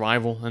for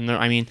survival. And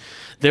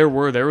there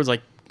was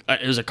like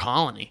it was a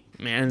colony,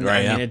 man.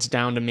 Right, I mean, it's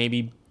down to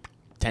maybe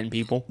 10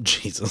 people.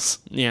 Jesus.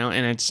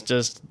 And it's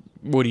just,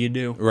 what do you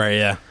do? Right,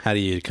 yeah. How do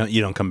you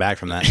don't come back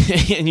from that?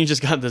 And you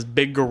just got this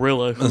big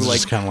gorilla who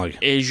like, kind of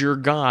like is your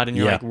god, and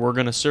you're like, we're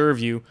gonna serve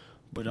you,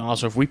 but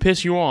also if we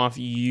piss you off,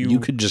 you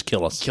could just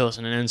kill us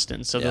in an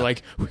instant. So they're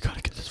like, we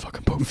gotta get this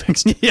fucking boat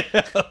fixed.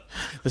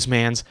 This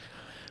man's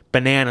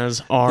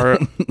bananas are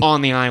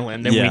on the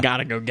island, and we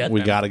gotta go get them.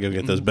 We gotta go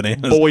get those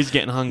bananas. Boys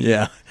getting hungry.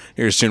 Yeah.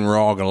 Here soon we're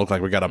all gonna look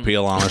like we got a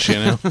peel on us, He's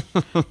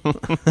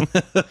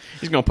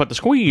gonna put the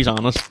squeeze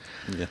on us.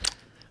 Yeah.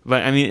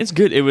 But I mean, it's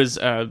good. It was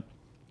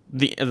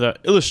the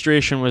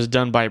illustration was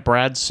done by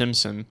Brad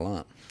Simpson.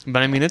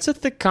 But I mean, it's a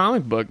thick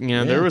comic book.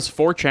 There was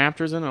 4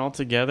 chapters in it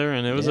altogether,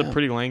 and it was a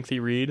pretty lengthy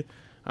read.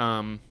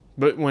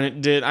 But when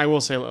it did, I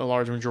will say a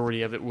large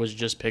majority of it was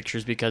just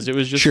pictures because it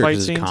was just fight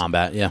scenes.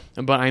 Combat, yeah.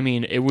 But I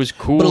mean, it was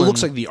cool. But it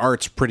looks like the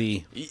art's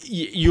pretty.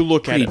 You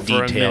look at it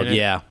for detailed, a minute.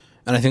 yeah.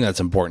 And I think that's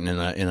important in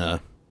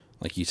a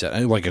like you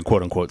said, like a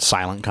quote unquote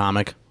silent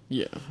comic.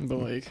 Yeah, but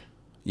like.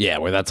 Yeah,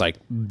 where that's like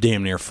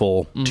damn near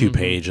full 2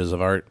 pages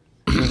of art.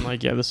 And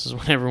like, this is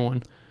when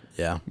everyone.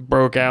 Yeah.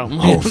 Broke out.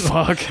 Oh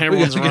fuck!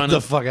 Everyone's running. Get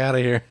the fuck out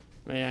of here.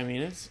 Yeah, I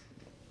mean it's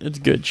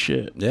good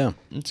shit. Yeah,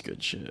 it's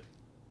good shit.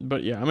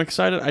 But yeah, I'm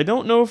excited. I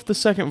don't know if the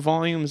second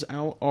volume's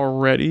out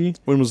already.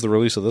 When was the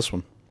release of this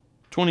one?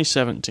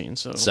 2017.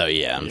 So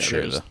yeah, I'm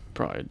sure there's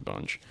probably a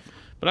bunch.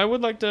 But I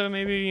would like to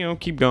maybe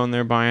keep going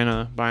there, buying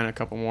a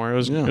couple more. It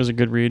was a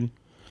good read.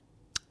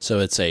 So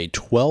it's a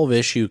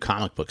 12-issue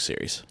comic book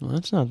series. Well,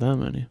 that's not that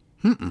many.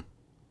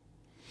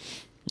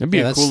 That'd be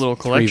a cool little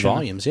collection. 3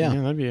 volumes. Yeah,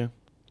 that'd be a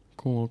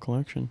cool little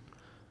collection.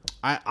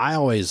 I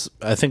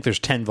think there's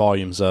 10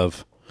 volumes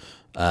of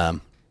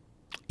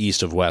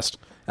East of West.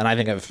 And I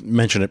think I've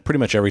mentioned it pretty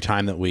much every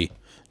time that we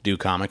do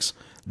comics.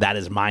 That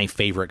is my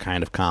favorite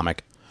kind of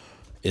comic,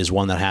 is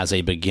one that has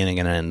a beginning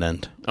and an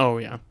end. Oh,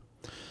 yeah.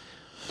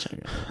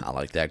 I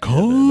like that. They're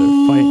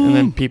fighting, and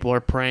then people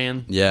are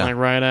praying like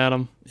right at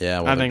them.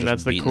 Yeah, I think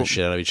that's beating the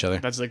shit out of each other.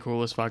 That's the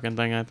coolest fucking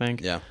thing, I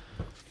think. Yeah.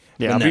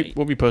 Yeah,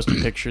 we'll be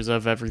posting pictures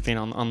of everything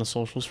on the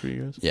socials for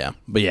you guys. Yeah.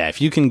 But yeah,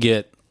 if you can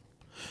get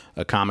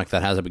a comic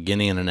that has a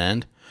beginning and an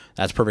end,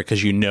 that's perfect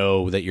because you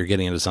know that you're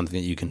getting into something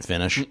that you can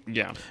finish.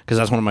 Yeah. Because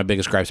that's one of my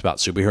biggest gripes about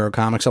superhero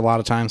comics a lot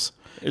of times.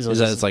 Is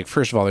that it's like,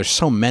 first of all, there's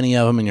so many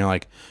of them, and you're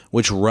like,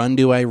 which run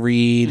do I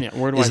read? Yeah,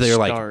 where do Is I there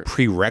start? like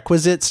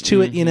prerequisites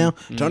to it,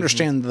 To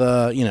understand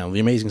the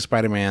Amazing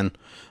Spider-Man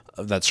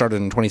that started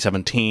in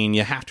 2017,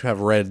 you have to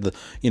have read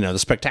the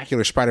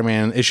Spectacular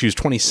Spider-Man issues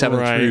 27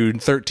 through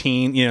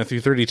 13,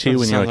 through 32.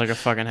 That sounds like a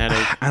fucking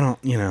headache. I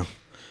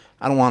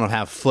don't want to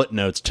have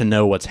footnotes to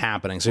know what's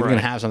happening. So if you're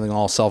going to have something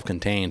all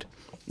self-contained,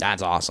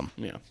 that's awesome.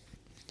 Yeah.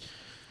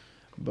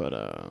 But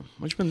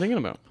what you been thinking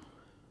about?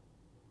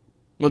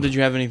 Well, did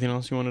you have anything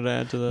else you wanted to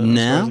add to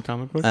the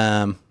comic book?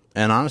 And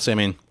honestly, I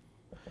mean,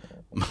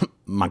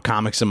 my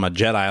comics and my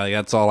Jedi, like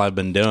that's all I've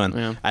been doing.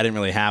 Yeah. I didn't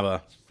really have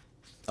a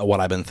what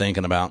I've been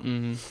thinking about.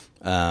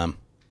 Yeah.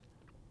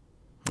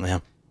 No,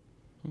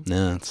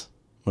 that's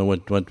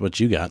what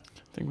you got.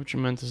 I think what you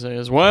meant to say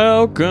is,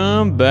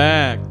 welcome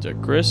back to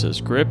Chris's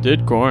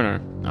Scripted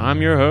Corner.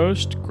 I'm your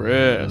host,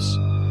 Chris.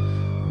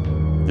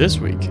 This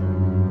week.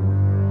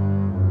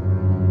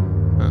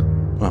 Huh?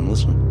 Well, I'm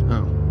listening.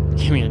 Oh.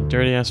 Give me a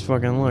dirty-ass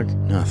fucking look.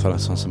 No, I thought I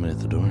saw somebody at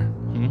the door.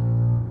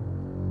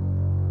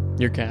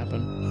 You're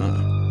capping.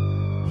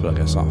 I feel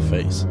like I saw a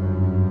face.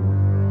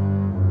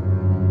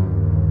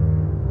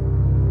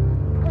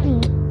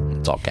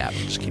 It's all capping.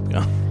 Just keep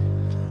going.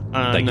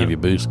 Did that give you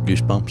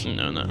goosebumps?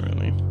 No, not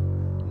really.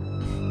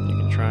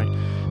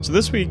 try. So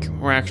this week,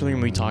 we're actually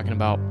going to be talking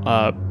about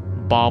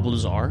Bob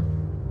Lazar,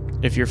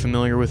 if you're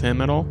familiar with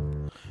him at all.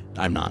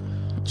 I'm not.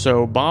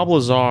 So Bob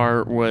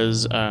Lazar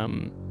was,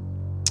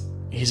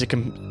 he's a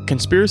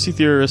conspiracy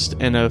theorist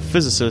and a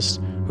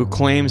physicist who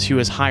claims he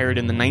was hired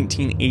in the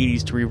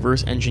 1980s to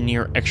reverse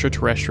engineer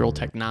extraterrestrial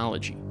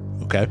technology.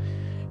 Okay.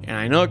 And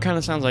I know it kind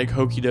of sounds like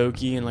hokey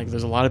dokey, and like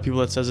there's a lot of people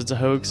that says it's a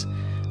hoax.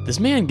 This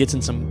man gets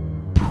in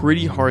some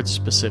pretty hard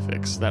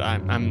specifics that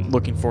I'm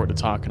looking forward to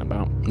talking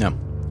about. No.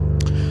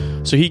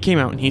 So he came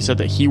out and he said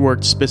that he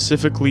worked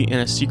specifically in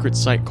a secret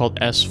site called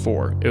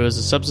S4. It was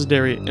a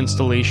subsidiary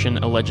installation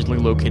allegedly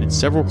located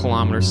several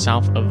kilometers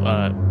south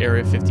of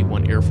Area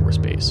 51 Air Force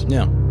Base.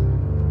 Yeah.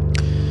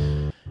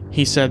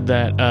 He said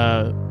that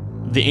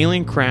the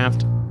alien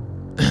craft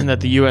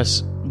that the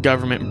U.S.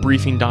 government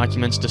briefing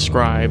documents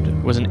described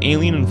was an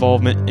alien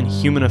involvement in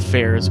human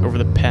affairs over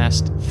the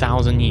past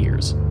 1,000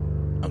 years.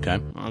 Okay.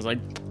 I was like,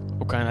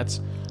 okay, that's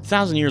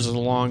 1,000 years is a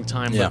long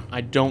time, Yeah. but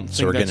I don't think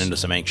So we're getting into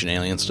some ancient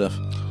alien stuff.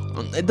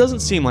 It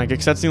doesn't seem like it,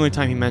 because that's the only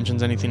time he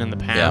mentions anything in the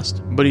past.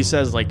 Yeah. But he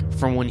says, like,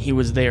 from when he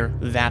was there,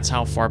 that's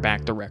how far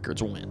back the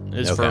records went.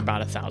 Is for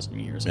about 1,000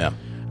 years. Yeah.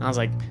 And I was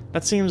like,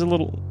 that seems a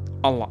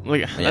lot.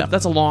 Like, yeah.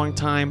 That's a long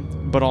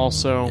time, but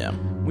also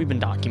we've been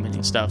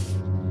documenting stuff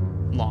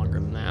longer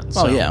than that.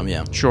 So,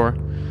 yeah. Sure.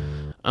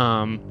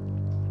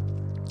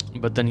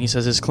 But then he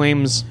says his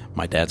claims...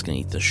 My dad's going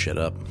to eat this shit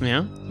up.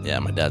 Yeah? Yeah,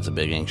 my dad's a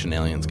big ancient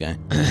aliens guy.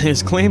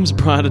 His claims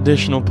brought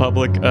additional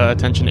public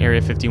attention to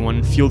Area 51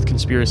 and fueled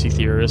conspiracy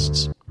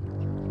theorists.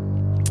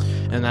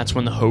 And that's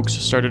when the hoax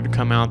started to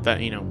come out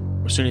that, you know,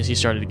 as soon as he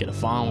started to get a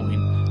following,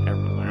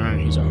 everyone was like,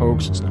 he's a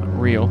hoax, it's not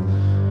real.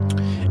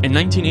 In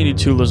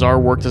 1982, Lazar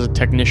worked as a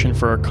technician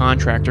for a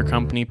contractor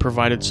company,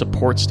 provided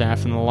support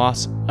staff in the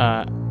Los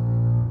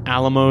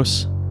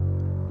Alamos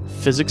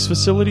physics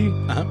facility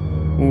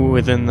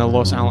within the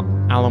Los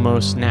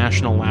Alamos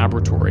National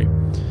Laboratory.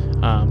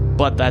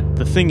 But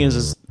the thing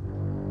is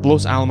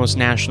Los Alamos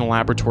National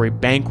Laboratory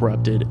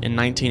bankrupted in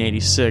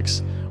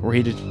 1986, where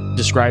he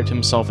described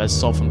himself as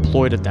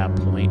self-employed at that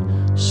point,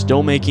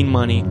 still making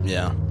money,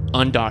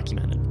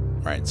 undocumented.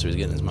 Right, so he's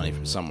getting his money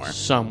from somewhere.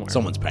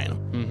 Someone's paying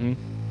him.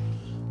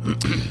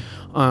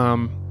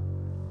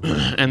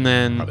 And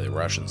then... Probably the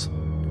Russians.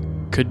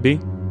 Could be.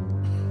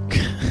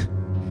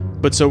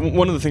 But so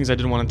one of the things I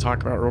did want to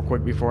talk about real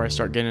quick before I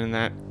start getting into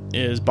that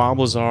is Bob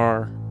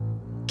Lazar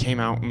came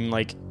out and,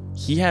 like,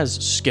 he has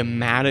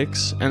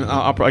schematics, and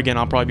I'll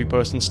probably be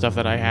posting stuff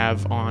that I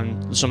have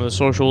on some of the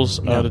socials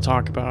to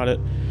talk about it,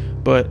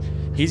 but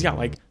he's got,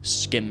 like,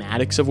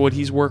 schematics of what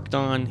he's worked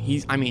on.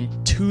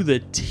 To the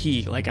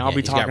T. Like, I'll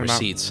be talking about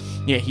receipts.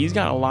 Yeah, he's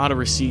got a lot of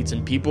receipts,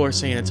 and people are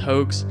saying it's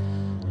hoax,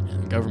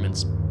 and the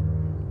government's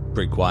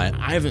pretty quiet.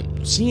 I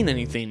haven't seen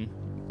anything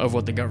of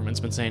what the government's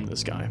been saying to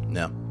this guy.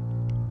 No.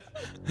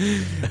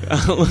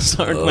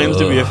 Lazar claims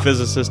to be a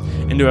physicist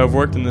and to have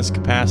worked in this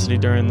capacity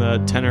during the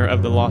tenure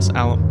of the Los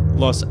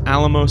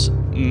Alamos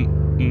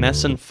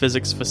Meson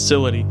Physics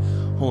Facility.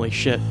 Holy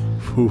shit.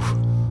 Oof.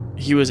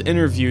 He was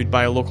interviewed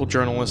by a local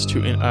journalist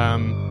who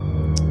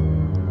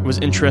was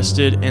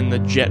interested in the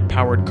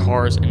jet-powered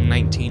cars in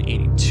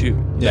 1982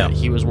 that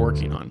he was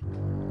working on.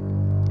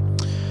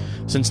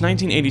 Since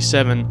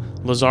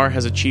 1987, Lazar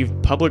has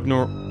achieved public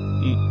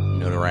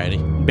notoriety.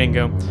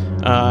 Bingo.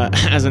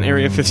 As an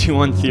Area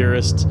 51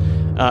 theorist.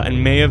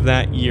 In May of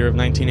that year of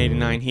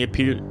 1989, he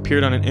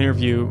appeared on an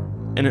interview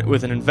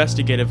with an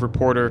investigative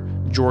reporter,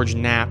 George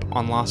Knapp,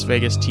 on Las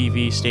Vegas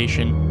TV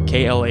station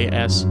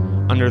KLAS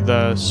under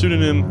the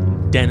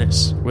pseudonym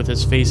Dennis, with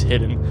his face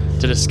hidden,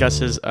 to discuss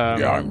his...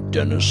 I'm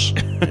Dennis.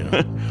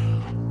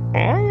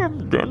 I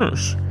am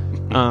Dennis.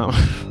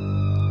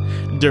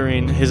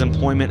 During his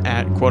employment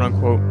at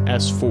quote-unquote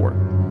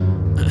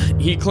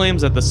S4. He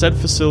claims that the said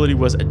facility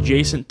was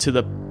adjacent to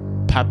the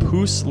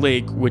Papoose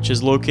Lake, which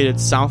is located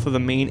south of the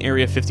main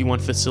Area 51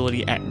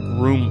 facility at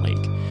Groom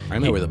Lake. I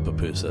know where the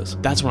Papoose is.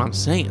 That's what I'm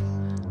saying.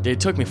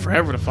 It took me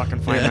forever to fucking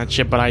find that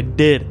shit, but I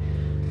did.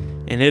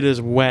 And it is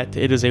wet.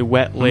 It is a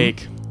wet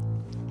lake.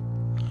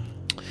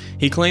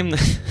 He claimed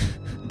that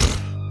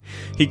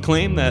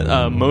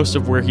most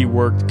of where he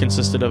worked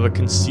consisted of a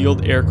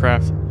concealed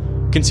aircraft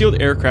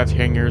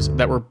hangars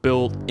that were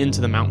built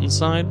into the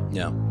mountainside.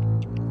 Yeah.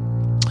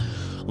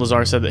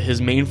 Lazar said that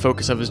his main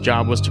focus of his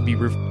job was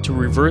to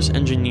reverse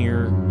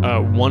engineer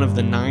one of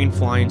the 9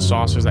 flying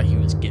saucers that he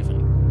was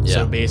given. Yeah.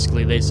 So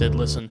basically they said,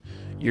 listen,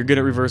 you're good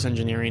at reverse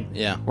engineering.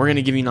 Yeah. We're going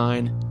to give you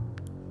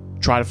 9.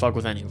 Try to fuck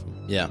with any of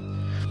them. Yeah.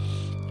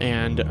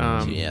 And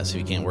so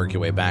you can't work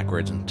your way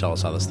backwards and tell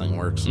us how this thing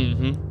works.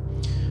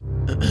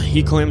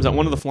 He claims that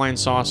one of the flying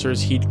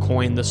saucers he'd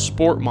coined the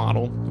Sport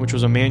model, which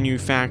was a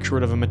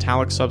manufactured of a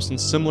metallic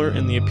substance similar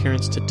in the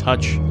appearance to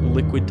touch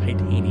liquid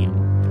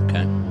titanium.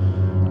 Okay.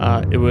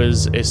 It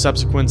was a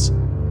subsequent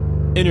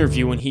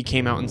interview when he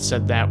came out and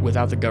said that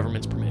without the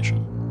government's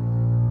permission.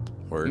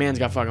 Word. Man's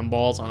got fucking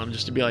balls on him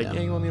just to be like,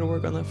 yeah, you want me to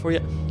work on that for you?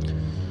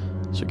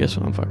 So guess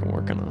what I'm fucking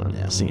working on?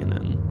 Yeah.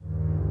 CNN.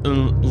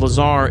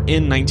 Lazar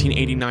in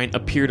 1989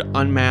 appeared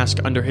unmasked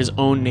under his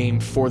own name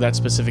for that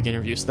specific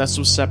interview. So this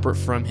was separate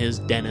from his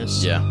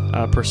Dennis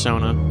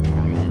persona.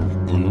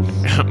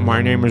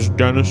 My name is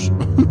Dennis.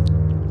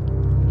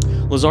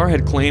 Lazar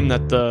had claimed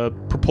that the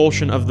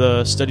propulsion of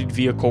the studied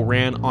vehicle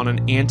ran on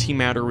an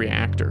antimatter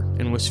reactor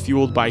and was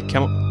fueled by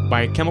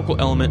a chemical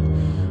element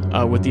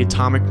with the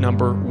atomic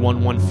number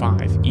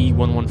 115,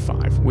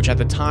 E115, which at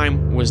the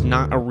time was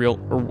not a real,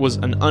 or was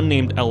an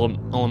unnamed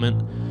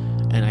element,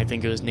 and I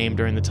think it was named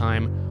during the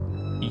time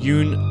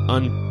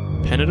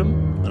unpentium?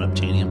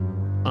 Unobtainium.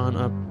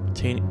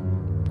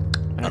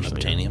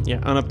 Unobtainium. Yeah,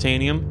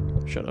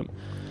 unobtainium. Shut up.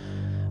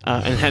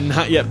 And had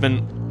not yet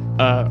been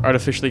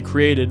artificially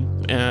created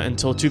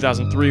until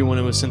 2003 when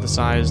it was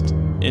synthesized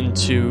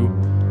into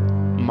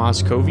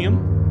moscovium.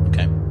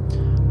 Okay.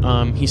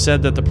 He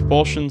said that the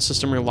propulsion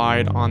system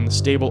relied on the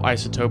stable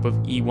isotope of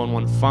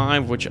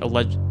E115, which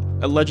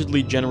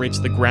allegedly generates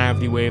the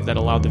gravity wave that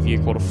allowed the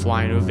vehicle to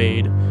fly and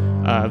evade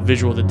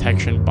visual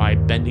detection by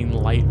bending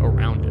light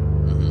around it.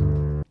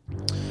 Mm-hmm.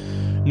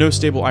 No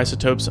stable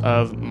isotopes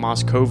of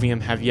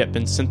moscovium have yet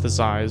been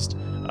synthesized.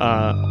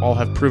 All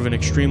have proven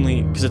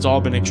because it's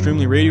all been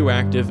extremely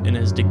radioactive and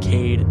has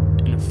decayed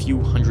in a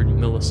few hundred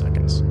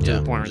milliseconds. To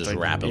the point where it's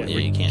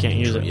rapidly. You can't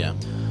use it. Yeah.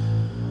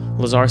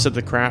 Lazar said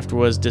the craft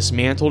was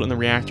dismantled and the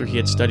reactor he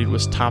had studied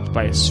was topped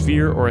by a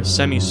sphere or a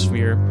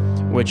semisphere,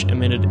 which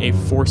emitted a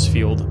force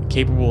field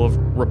capable of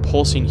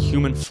repulsing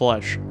human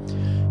flesh.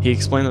 He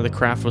explained that the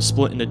craft was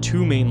split into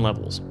two main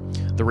levels.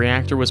 The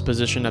reactor was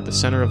positioned at the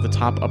center of the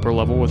top upper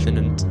level with an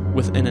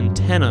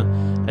antenna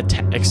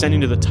extending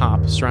to the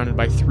top, surrounded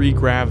by 3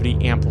 gravity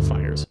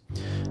amplifiers.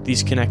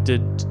 These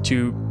connected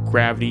to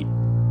gravity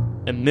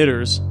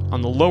emitters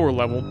on the lower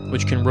level,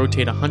 which can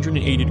rotate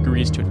 180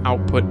 degrees to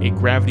output a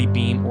gravity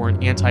beam or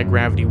an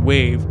anti-gravity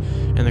wave,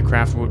 and the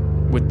craft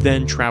would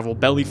then travel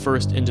belly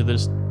first into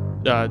this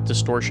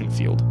distortion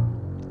field.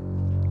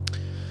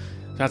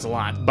 That's a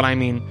lot, but I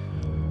mean,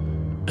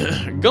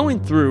 going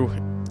through,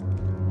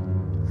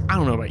 I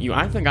don't know about you,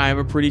 I think I have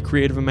a pretty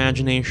creative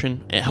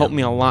imagination. It helped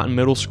me a lot in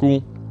middle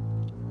school.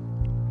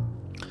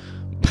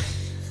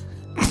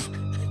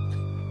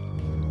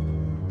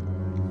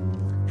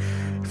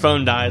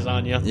 Phone dies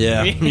on you.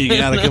 Yeah, you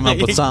gotta come up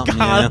with something.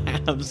 You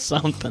gotta have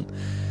something.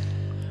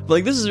 But,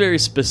 like, this is very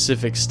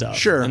specific stuff.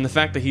 Sure. And the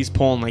fact that he's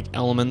pulling, like,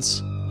 elements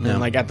and,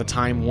 like, at the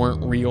time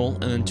weren't real,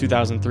 and in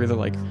 2003 they're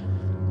like,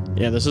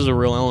 yeah, this is a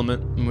real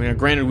element. I mean,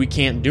 granted, we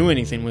can't do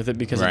anything with it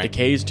because it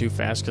decays too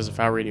fast because of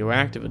how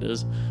radioactive it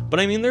is.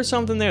 But, I mean, there's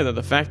something there that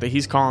the fact that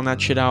he's calling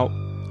that shit out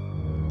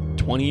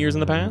 20 years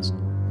in the past,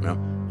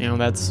 you know,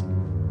 that's...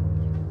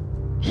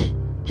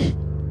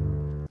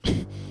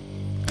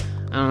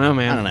 I don't know,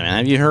 man.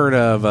 Have you heard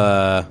of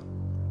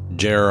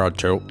J.R.R.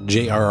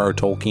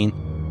 Tolkien?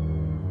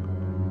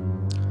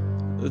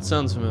 It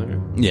sounds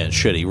familiar. Yeah,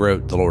 shit. He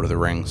wrote The Lord of the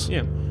Rings.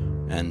 Yeah.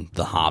 And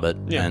The Hobbit.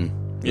 Yeah. And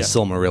The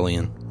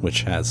Silmarillion,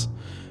 which is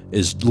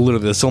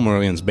literally, the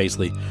Silmarillion is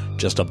basically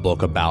just a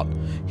book about,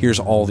 here's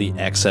all the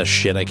excess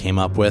shit I came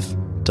up with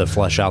to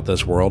flesh out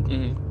this world.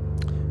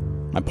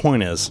 Mm-hmm. My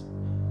point is,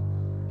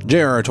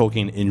 J.R.R.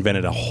 Tolkien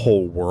invented a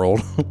whole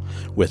world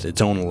with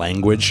its own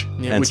language and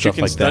stuff like that. Which you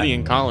can study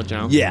in college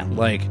now. Yeah,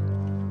 like,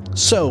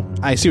 so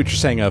I see what you're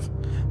saying of,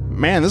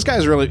 man, this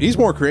guy's he's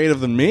more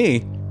creative than me.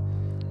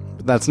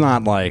 But that's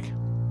not, like,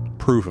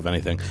 proof of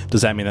anything.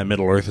 Does that mean that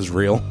Middle Earth is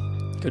real?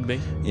 Could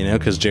be. You know,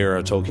 because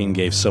J.R.R. Tolkien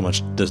gave so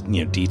much,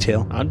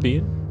 detail. I'd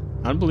believe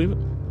it.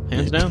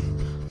 Hands down.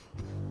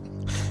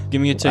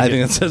 Give me a ticket. I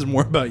think that says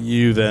more about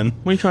you than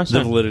what are you trying to say?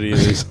 The validity of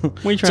these.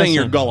 What are you trying saying to say?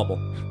 You're gullible.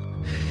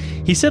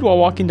 He said while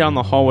walking down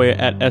the hallway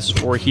at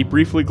S4, he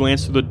briefly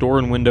glanced through the door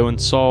and window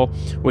and saw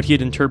what he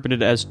had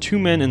interpreted as 2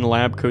 men in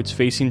lab coats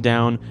facing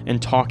down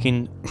and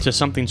talking to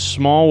something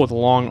small with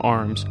long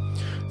arms.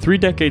 3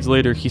 decades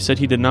later, he said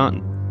he did not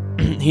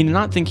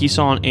think he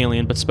saw an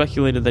alien, but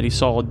speculated that he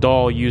saw a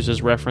doll used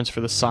as reference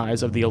for the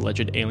size of the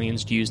alleged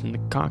aliens used in the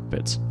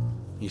cockpits.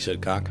 You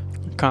said cock?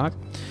 Cock.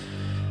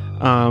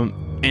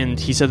 And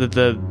he said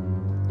that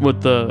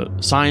what the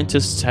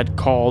scientists had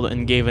called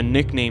and gave a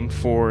nickname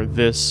for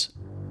this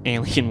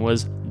alien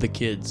was the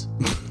kids.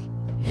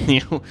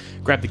 You know,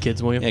 grab the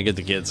kids, will you? Yeah, get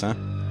the kids, huh?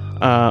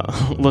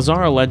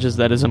 Lazar alleges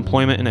that his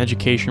employment and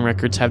education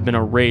records have been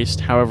erased.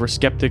 However,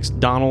 skeptics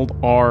Donald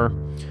R.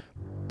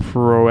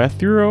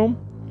 Proethero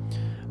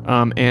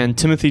and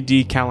Timothy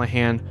D.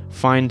 Callahan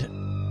find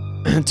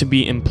to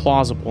be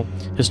implausible.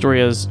 His story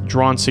has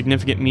drawn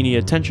significant media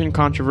attention,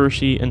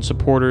 controversy, and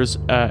supporters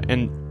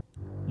and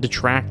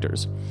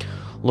detractors.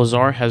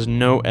 Lazar has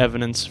no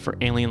evidence for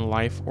alien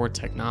life or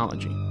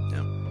technology.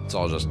 It's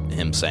all just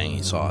him saying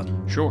he saw it.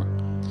 Sure.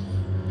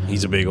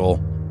 He's a big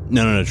ol'...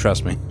 No,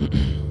 trust me.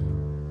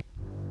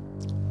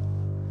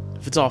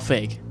 If it's all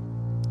fake,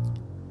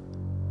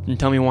 then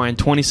tell me why in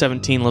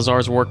 2017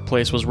 Lazar's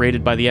workplace was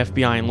raided by the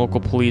FBI and local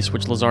police,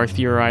 which Lazar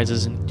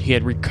theorizes he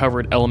had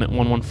recovered element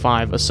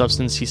 115, a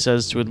substance he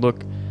says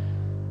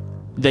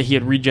that he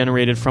had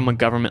regenerated from a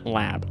government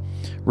lab.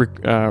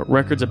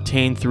 Records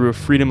obtained through a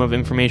Freedom of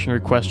Information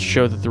request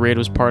show that the raid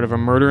was part of a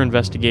murder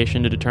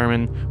investigation to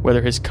determine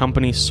whether his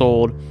company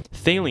sold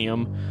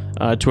thallium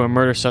to a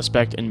murder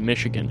suspect in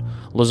Michigan.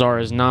 Lazar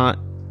is not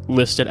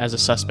listed as a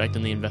suspect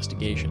in the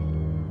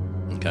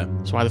investigation. Okay.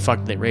 So why the fuck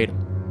did they raid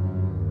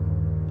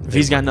him? If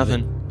he's got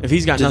nothing... Did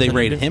they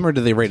raid him or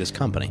did they raid his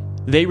company?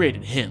 They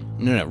raided him.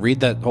 No. Read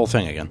that whole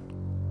thing again.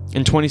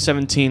 In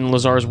 2017,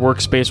 Lazar's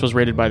workspace was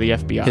raided by the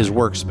FBI. His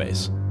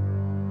workspace.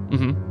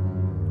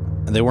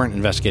 Mm-hmm. And they weren't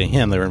investigating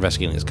him. They were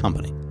investigating his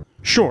company.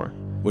 Sure.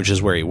 Which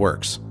is where he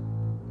works.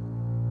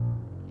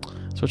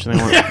 That's what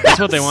they want. That's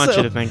what they want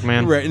you to think,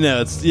 man. Right?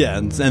 No, it's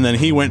and then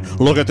he went,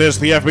 "Look at this!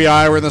 The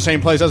FBI were in the same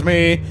place as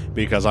me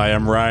because I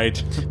am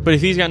right." But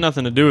if he's got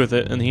nothing to do with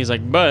it, and he's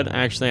like, "But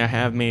actually, I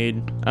have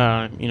made,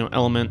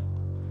 element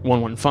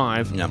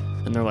 115," yeah,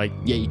 and they're like,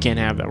 "Yeah, you can't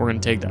have that. We're going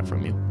to take that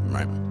from you."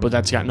 Right. But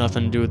that's got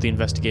nothing to do with the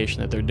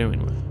investigation that they're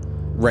doing with.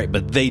 Right,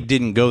 but they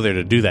didn't go there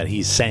to do that.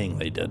 He's saying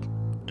they did.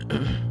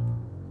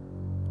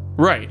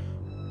 Right.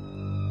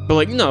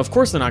 But no, of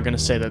course they're not going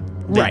to say that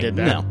they did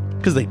that. No,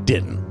 because they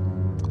didn't.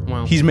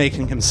 Well, he's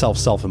making himself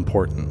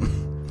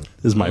self-important.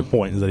 Is my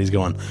point, is that he's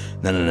going,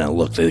 no,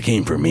 look, they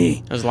came for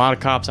me. There's a lot of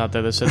cops out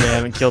there that said they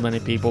haven't killed any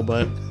people,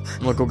 but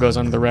look what goes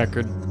under the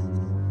record.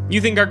 You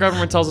think our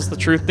government tells us the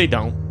truth? They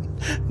don't.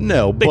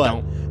 No, they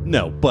don't.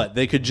 No, but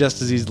they could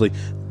just as easily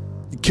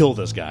kill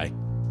this guy.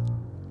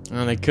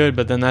 Well, they could,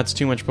 but then that's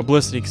too much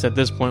publicity, because at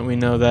this point we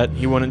know that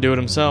he wouldn't do it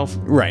himself.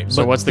 Right.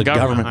 So what's the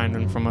government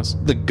hiding from us?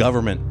 The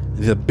government,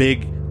 the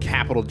big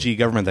capital G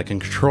government that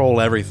can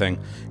control everything,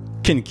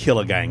 can kill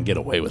a guy and get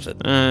away with it.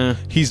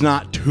 He's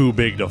not too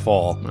big to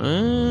fall.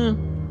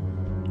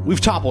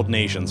 We've toppled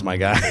nations, my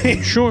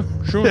guy. Sure.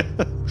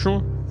 But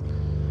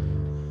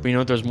you know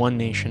what? There's one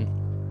nation.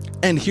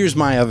 And here's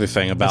my other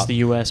thing about... It's the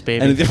U.S.,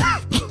 baby. And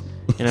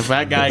if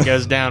that guy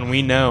goes down,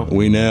 we know.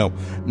 We know.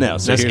 No,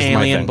 so those here's alien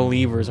my thing.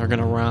 believers are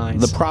going to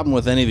rise. The problem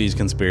with any of these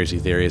conspiracy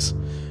theories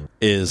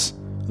is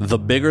the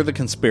bigger the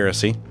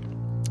conspiracy,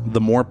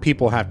 the more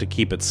people have to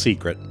keep it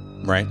secret,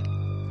 right?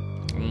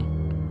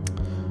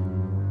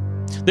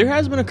 There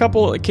has been a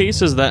couple of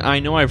cases that I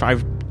know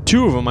I've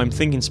two of them I'm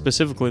thinking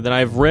specifically that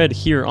I've read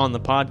here on the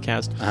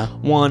podcast.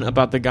 One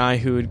about the guy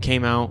who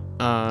came out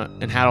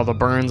and had all the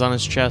burns on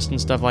his chest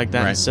and stuff like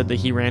that, and said that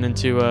he ran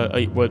into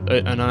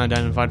an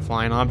unidentified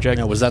flying object.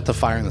 Now, was that the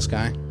fire in the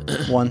sky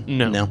one?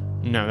 No,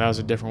 that was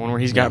a different one where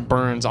he's got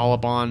burns all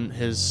up on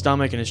his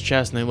stomach and his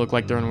chest, and they look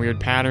like they're in weird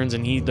patterns,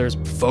 and there's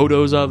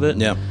photos of it.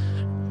 Yeah.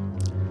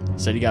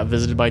 Said he got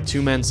visited by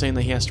two men saying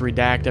that he has to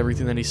redact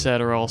everything that he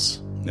said or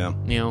else... Yeah.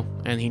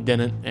 And he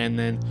didn't. And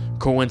then,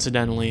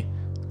 coincidentally,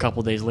 a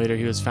couple days later,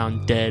 he was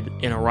found dead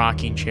in a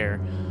rocking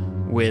chair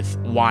with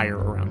wire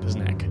around his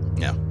neck.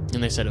 Yeah.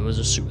 And they said it was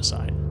a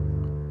suicide.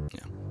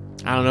 Yeah.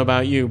 I don't know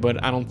about you,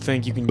 but I don't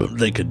think you can... But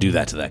they could do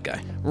that to that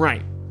guy.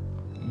 Right.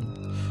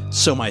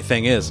 So my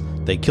thing is,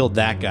 they killed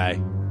that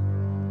guy.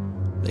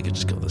 They could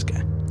just kill this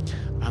guy.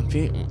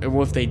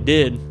 Well, if they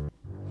did,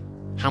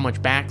 how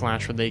much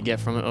backlash would they get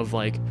from it of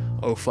like,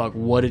 oh, fuck,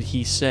 what did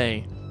he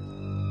say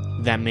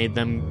that made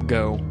them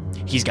go,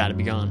 he's got to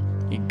be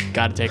gone. You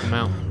got to take him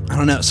out. I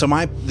don't know. So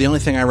the only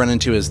thing I run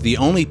into is the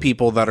only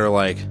people that are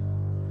like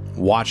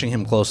watching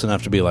him close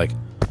enough to be like,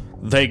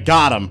 they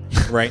got him,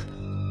 right?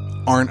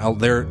 Aren't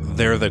they're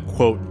the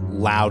quote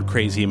loud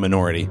crazy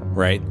minority,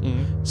 right?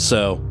 Mm-hmm.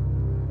 So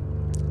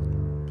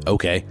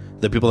okay,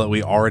 the people that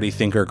we already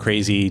think are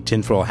crazy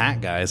tinfoil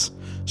hat guys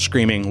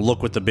screaming,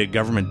 look what the big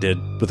government did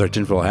with our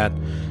tinfoil hat.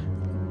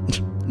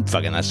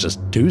 Fucking, that's just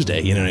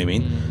Tuesday, you know what I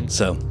mean? Mm-hmm.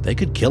 So they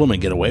could kill him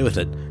and get away with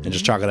it and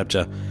just chalk it up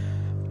to,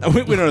 we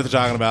don't know what they're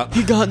talking about.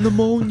 He got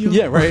pneumonia.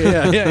 Yeah, right.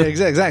 Yeah,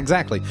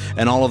 exactly.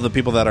 And all of the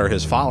people that are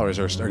his followers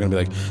are going to be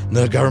like,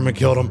 the government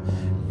killed him.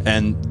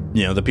 And,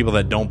 the people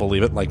that don't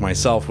believe it, like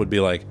myself, would be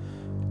like,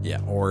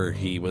 yeah, or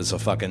he was a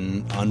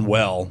fucking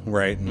unwell,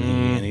 right?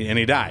 And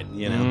he died, I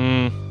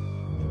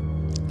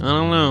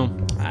don't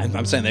know.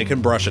 I'm saying they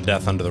can brush a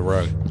death under the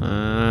rug.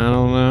 I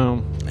don't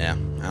know. Yeah,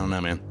 I don't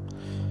know, man.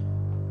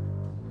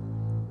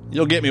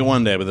 You'll get me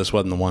one day, but this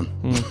wasn't the one.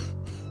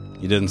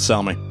 You didn't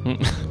sell me.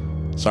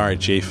 Sorry,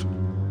 Chief.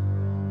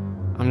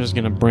 I'm just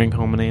going to bring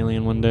home an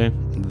alien one day.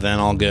 Then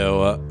I'll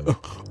go,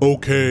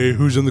 okay,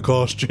 who's in the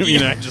costume?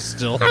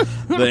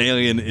 The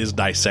alien is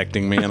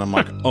dissecting me, and I'm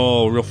like,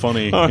 oh, real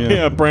funny. Oh,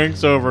 yeah,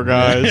 prank's over,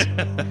 guys.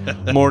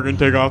 Morgan,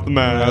 take off the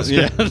mask.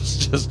 Yeah,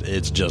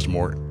 it's just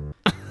Morgan.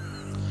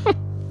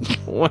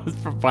 What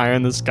for fire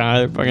in the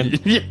sky? They're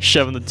fucking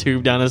shoving the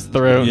tube down his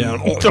throat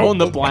and throwing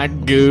the black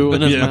goo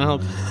in his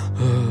mouth.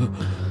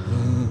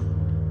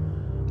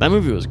 That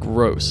movie was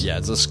gross. Yeah,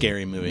 it's a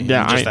scary movie.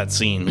 Yeah, just that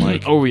scene.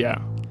 Like, oh,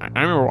 yeah. I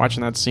remember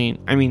watching that scene.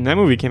 I mean, that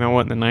movie came out,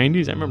 in the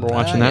 90s? I remember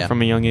watching that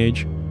from a young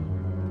age.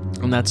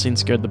 And that scene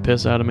scared the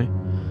piss out of me.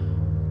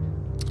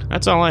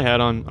 That's all I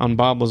had on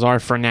Bob Lazar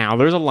for now.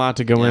 There's a lot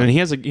to go in. And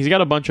he's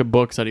got a bunch of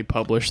books that he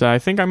published that I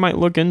think I might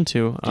look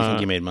into. Do you think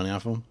he made money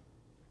off of them?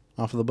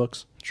 Off of the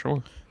books? Sure.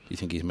 Do you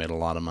think he's made a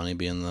lot of money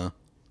being the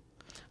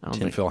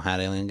tinfoil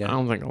hat alien guy? I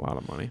don't think a lot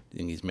of money. Do you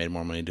think he's made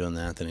more money doing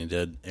that than he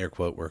did, air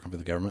quote, working for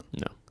the government?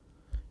 No.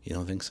 You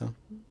don't think so?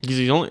 Because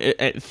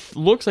it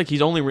looks like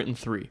he's only written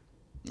 3.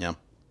 Yeah.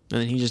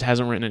 And he just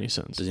hasn't written any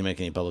since. Does he make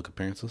any public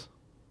appearances?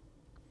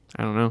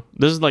 I don't know.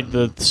 This is like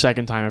the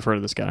second time I've heard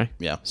of this guy.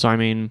 Yeah. So I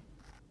mean,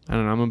 I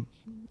don't know.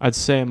 I'd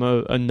say I'm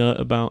a nut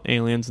about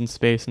aliens and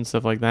space and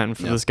stuff like that, and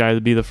for this guy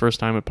to be the first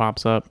time it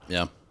pops up.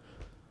 Yeah.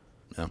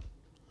 Yeah.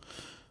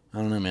 I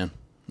don't know, man.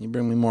 You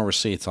bring me more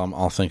receipts,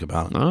 I'll think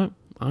about it. All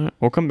right.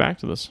 We'll come back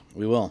to this.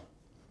 We will.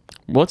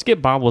 Let's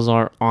get Bob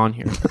Lazar on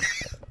here.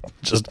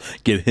 Just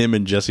get him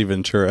and Jesse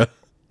Ventura.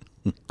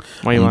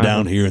 Why you I'm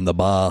down here in the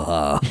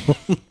Baja.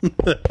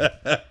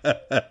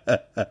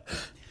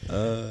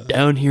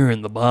 Down here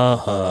in the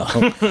Baja.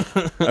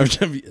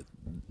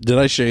 Did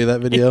I show you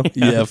that video?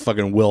 Yeah,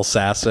 fucking Will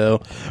Sasso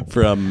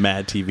from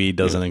Mad TV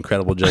does an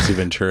incredible Jesse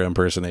Ventura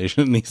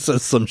impersonation. And he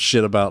says some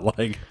shit about,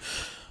 like,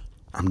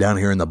 I'm down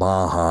here in the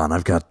Baja, and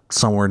I've got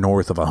somewhere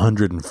north of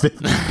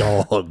 150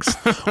 dogs.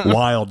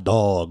 Wild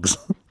dogs.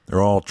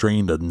 They're all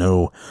trained to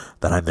know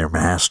that I'm their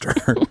master.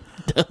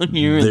 Down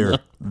here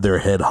their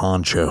head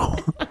honcho.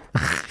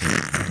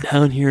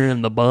 Down here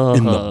in the Baja.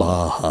 In the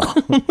Baja.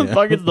 What the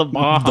fuck is the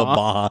Baja? The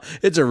Baja.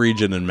 It's a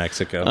region in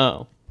Mexico.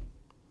 Oh.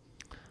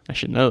 I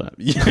should know that.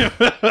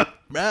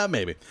 Yeah.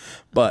 Maybe.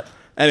 But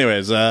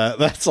anyways,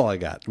 that's all I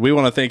got. We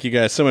want to thank you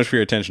guys so much for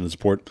your attention and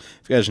support.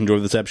 If you guys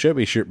enjoyed this episode,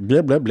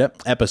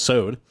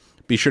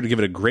 be sure to give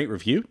it a great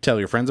review. Tell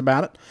your friends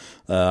about it.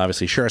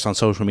 Obviously, share us on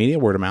social media.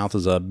 Word of mouth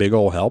is a big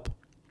ol' help.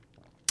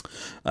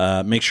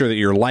 Make sure that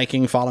you're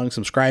liking, following,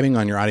 subscribing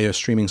on your audio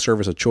streaming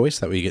service of choice.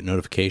 That way you get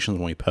notifications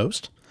when we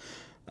post.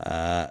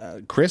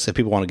 Chris, if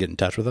people want to get in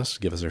touch with us,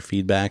 give us their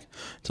feedback,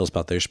 tell us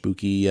about their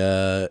spooky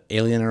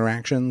alien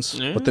interactions,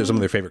 what some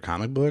of their favorite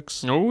comic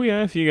books. Oh,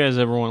 yeah. If you guys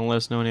ever want to let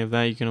us know any of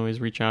that, you can always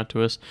reach out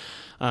to us.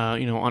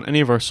 On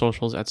any of our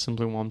socials at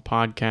Simply Whelmed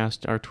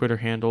Podcast. Our Twitter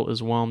handle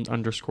is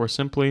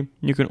whelmed_simply.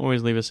 You can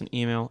always leave us an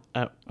email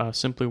at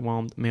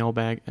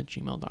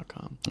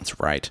simplywhelmedmailbag@gmail.com. That's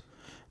right.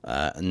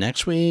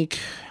 Next week,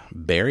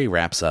 Barry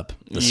wraps up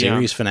the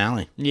series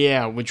finale.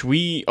 Yeah, which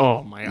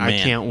I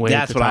can't wait.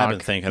 That's what I've been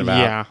thinking about.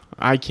 Yeah,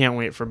 I can't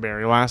wait for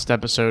Barry. Last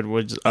episode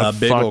was a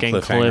big fucking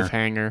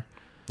cliffhanger.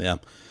 Yeah.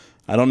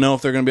 I don't know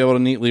if they're going to be able to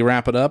neatly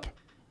wrap it up,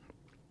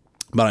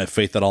 but I have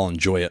faith that I'll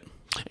enjoy it.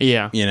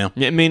 Yeah. You know?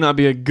 It may not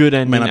be a good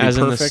ending as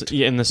perfect.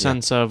 in the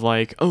sense of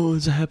like, oh,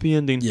 it's a happy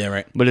ending. Yeah,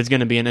 right. But it's going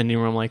to be an ending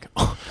where I'm like,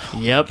 oh,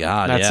 yep,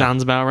 that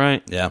sounds about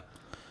right. Yeah.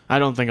 I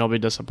don't think I'll be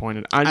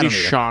disappointed. I'd be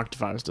shocked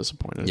if I was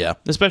disappointed. Yeah.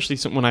 Especially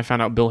when I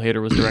found out Bill Hader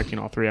was directing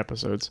all 3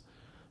 episodes.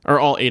 Or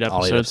all 8 episodes.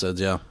 All 8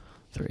 episodes, yeah.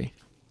 3.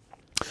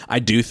 I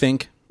do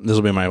think, this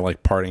will be my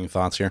parting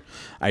thoughts here,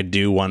 I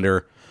do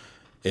wonder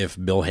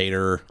if Bill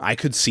Hader, I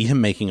could see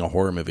him making a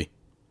horror movie.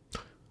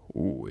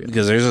 Ooh, yeah.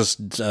 Because there's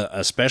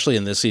especially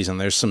in this season,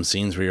 there's some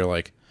scenes where you're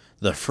like,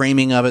 the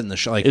framing of it and the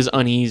show is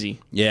uneasy.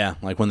 Yeah,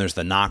 like when there's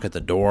the knock at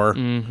the door,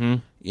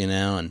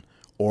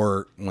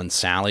 or when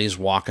Sally's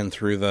walking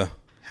through the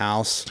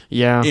house.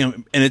 Yeah.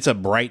 And it's a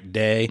bright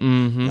day,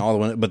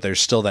 but there's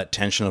still that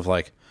tension of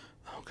like,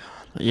 oh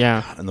God.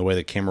 Yeah. God, and the way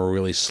the camera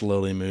really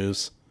slowly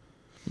moves.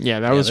 Yeah,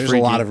 there's freaky.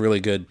 A lot of really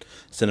good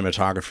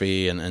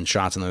cinematography and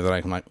shots in there that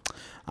I'm like,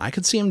 I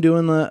could see him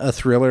doing a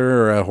thriller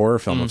or a horror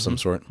film of some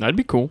sort. That'd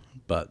be cool.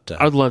 But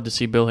I'd love to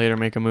see Bill Hader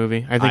make a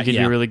movie. I think he'd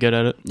be really good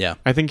at it. Yeah.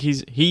 I think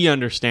he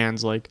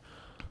understands like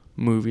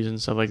movies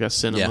and stuff like that,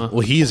 cinema. Yeah.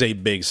 Well, he's a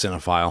big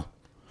cinephile.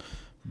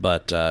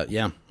 But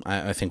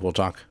I think we'll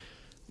talk.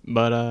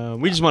 But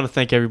we just want to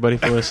thank everybody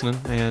for listening.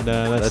 And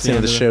that's the end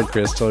of the show,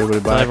 Chris. Tell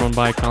everybody bye. Tell everyone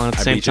bye, Colin. At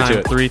the same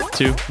time, 3,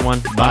 2,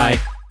 1, bye.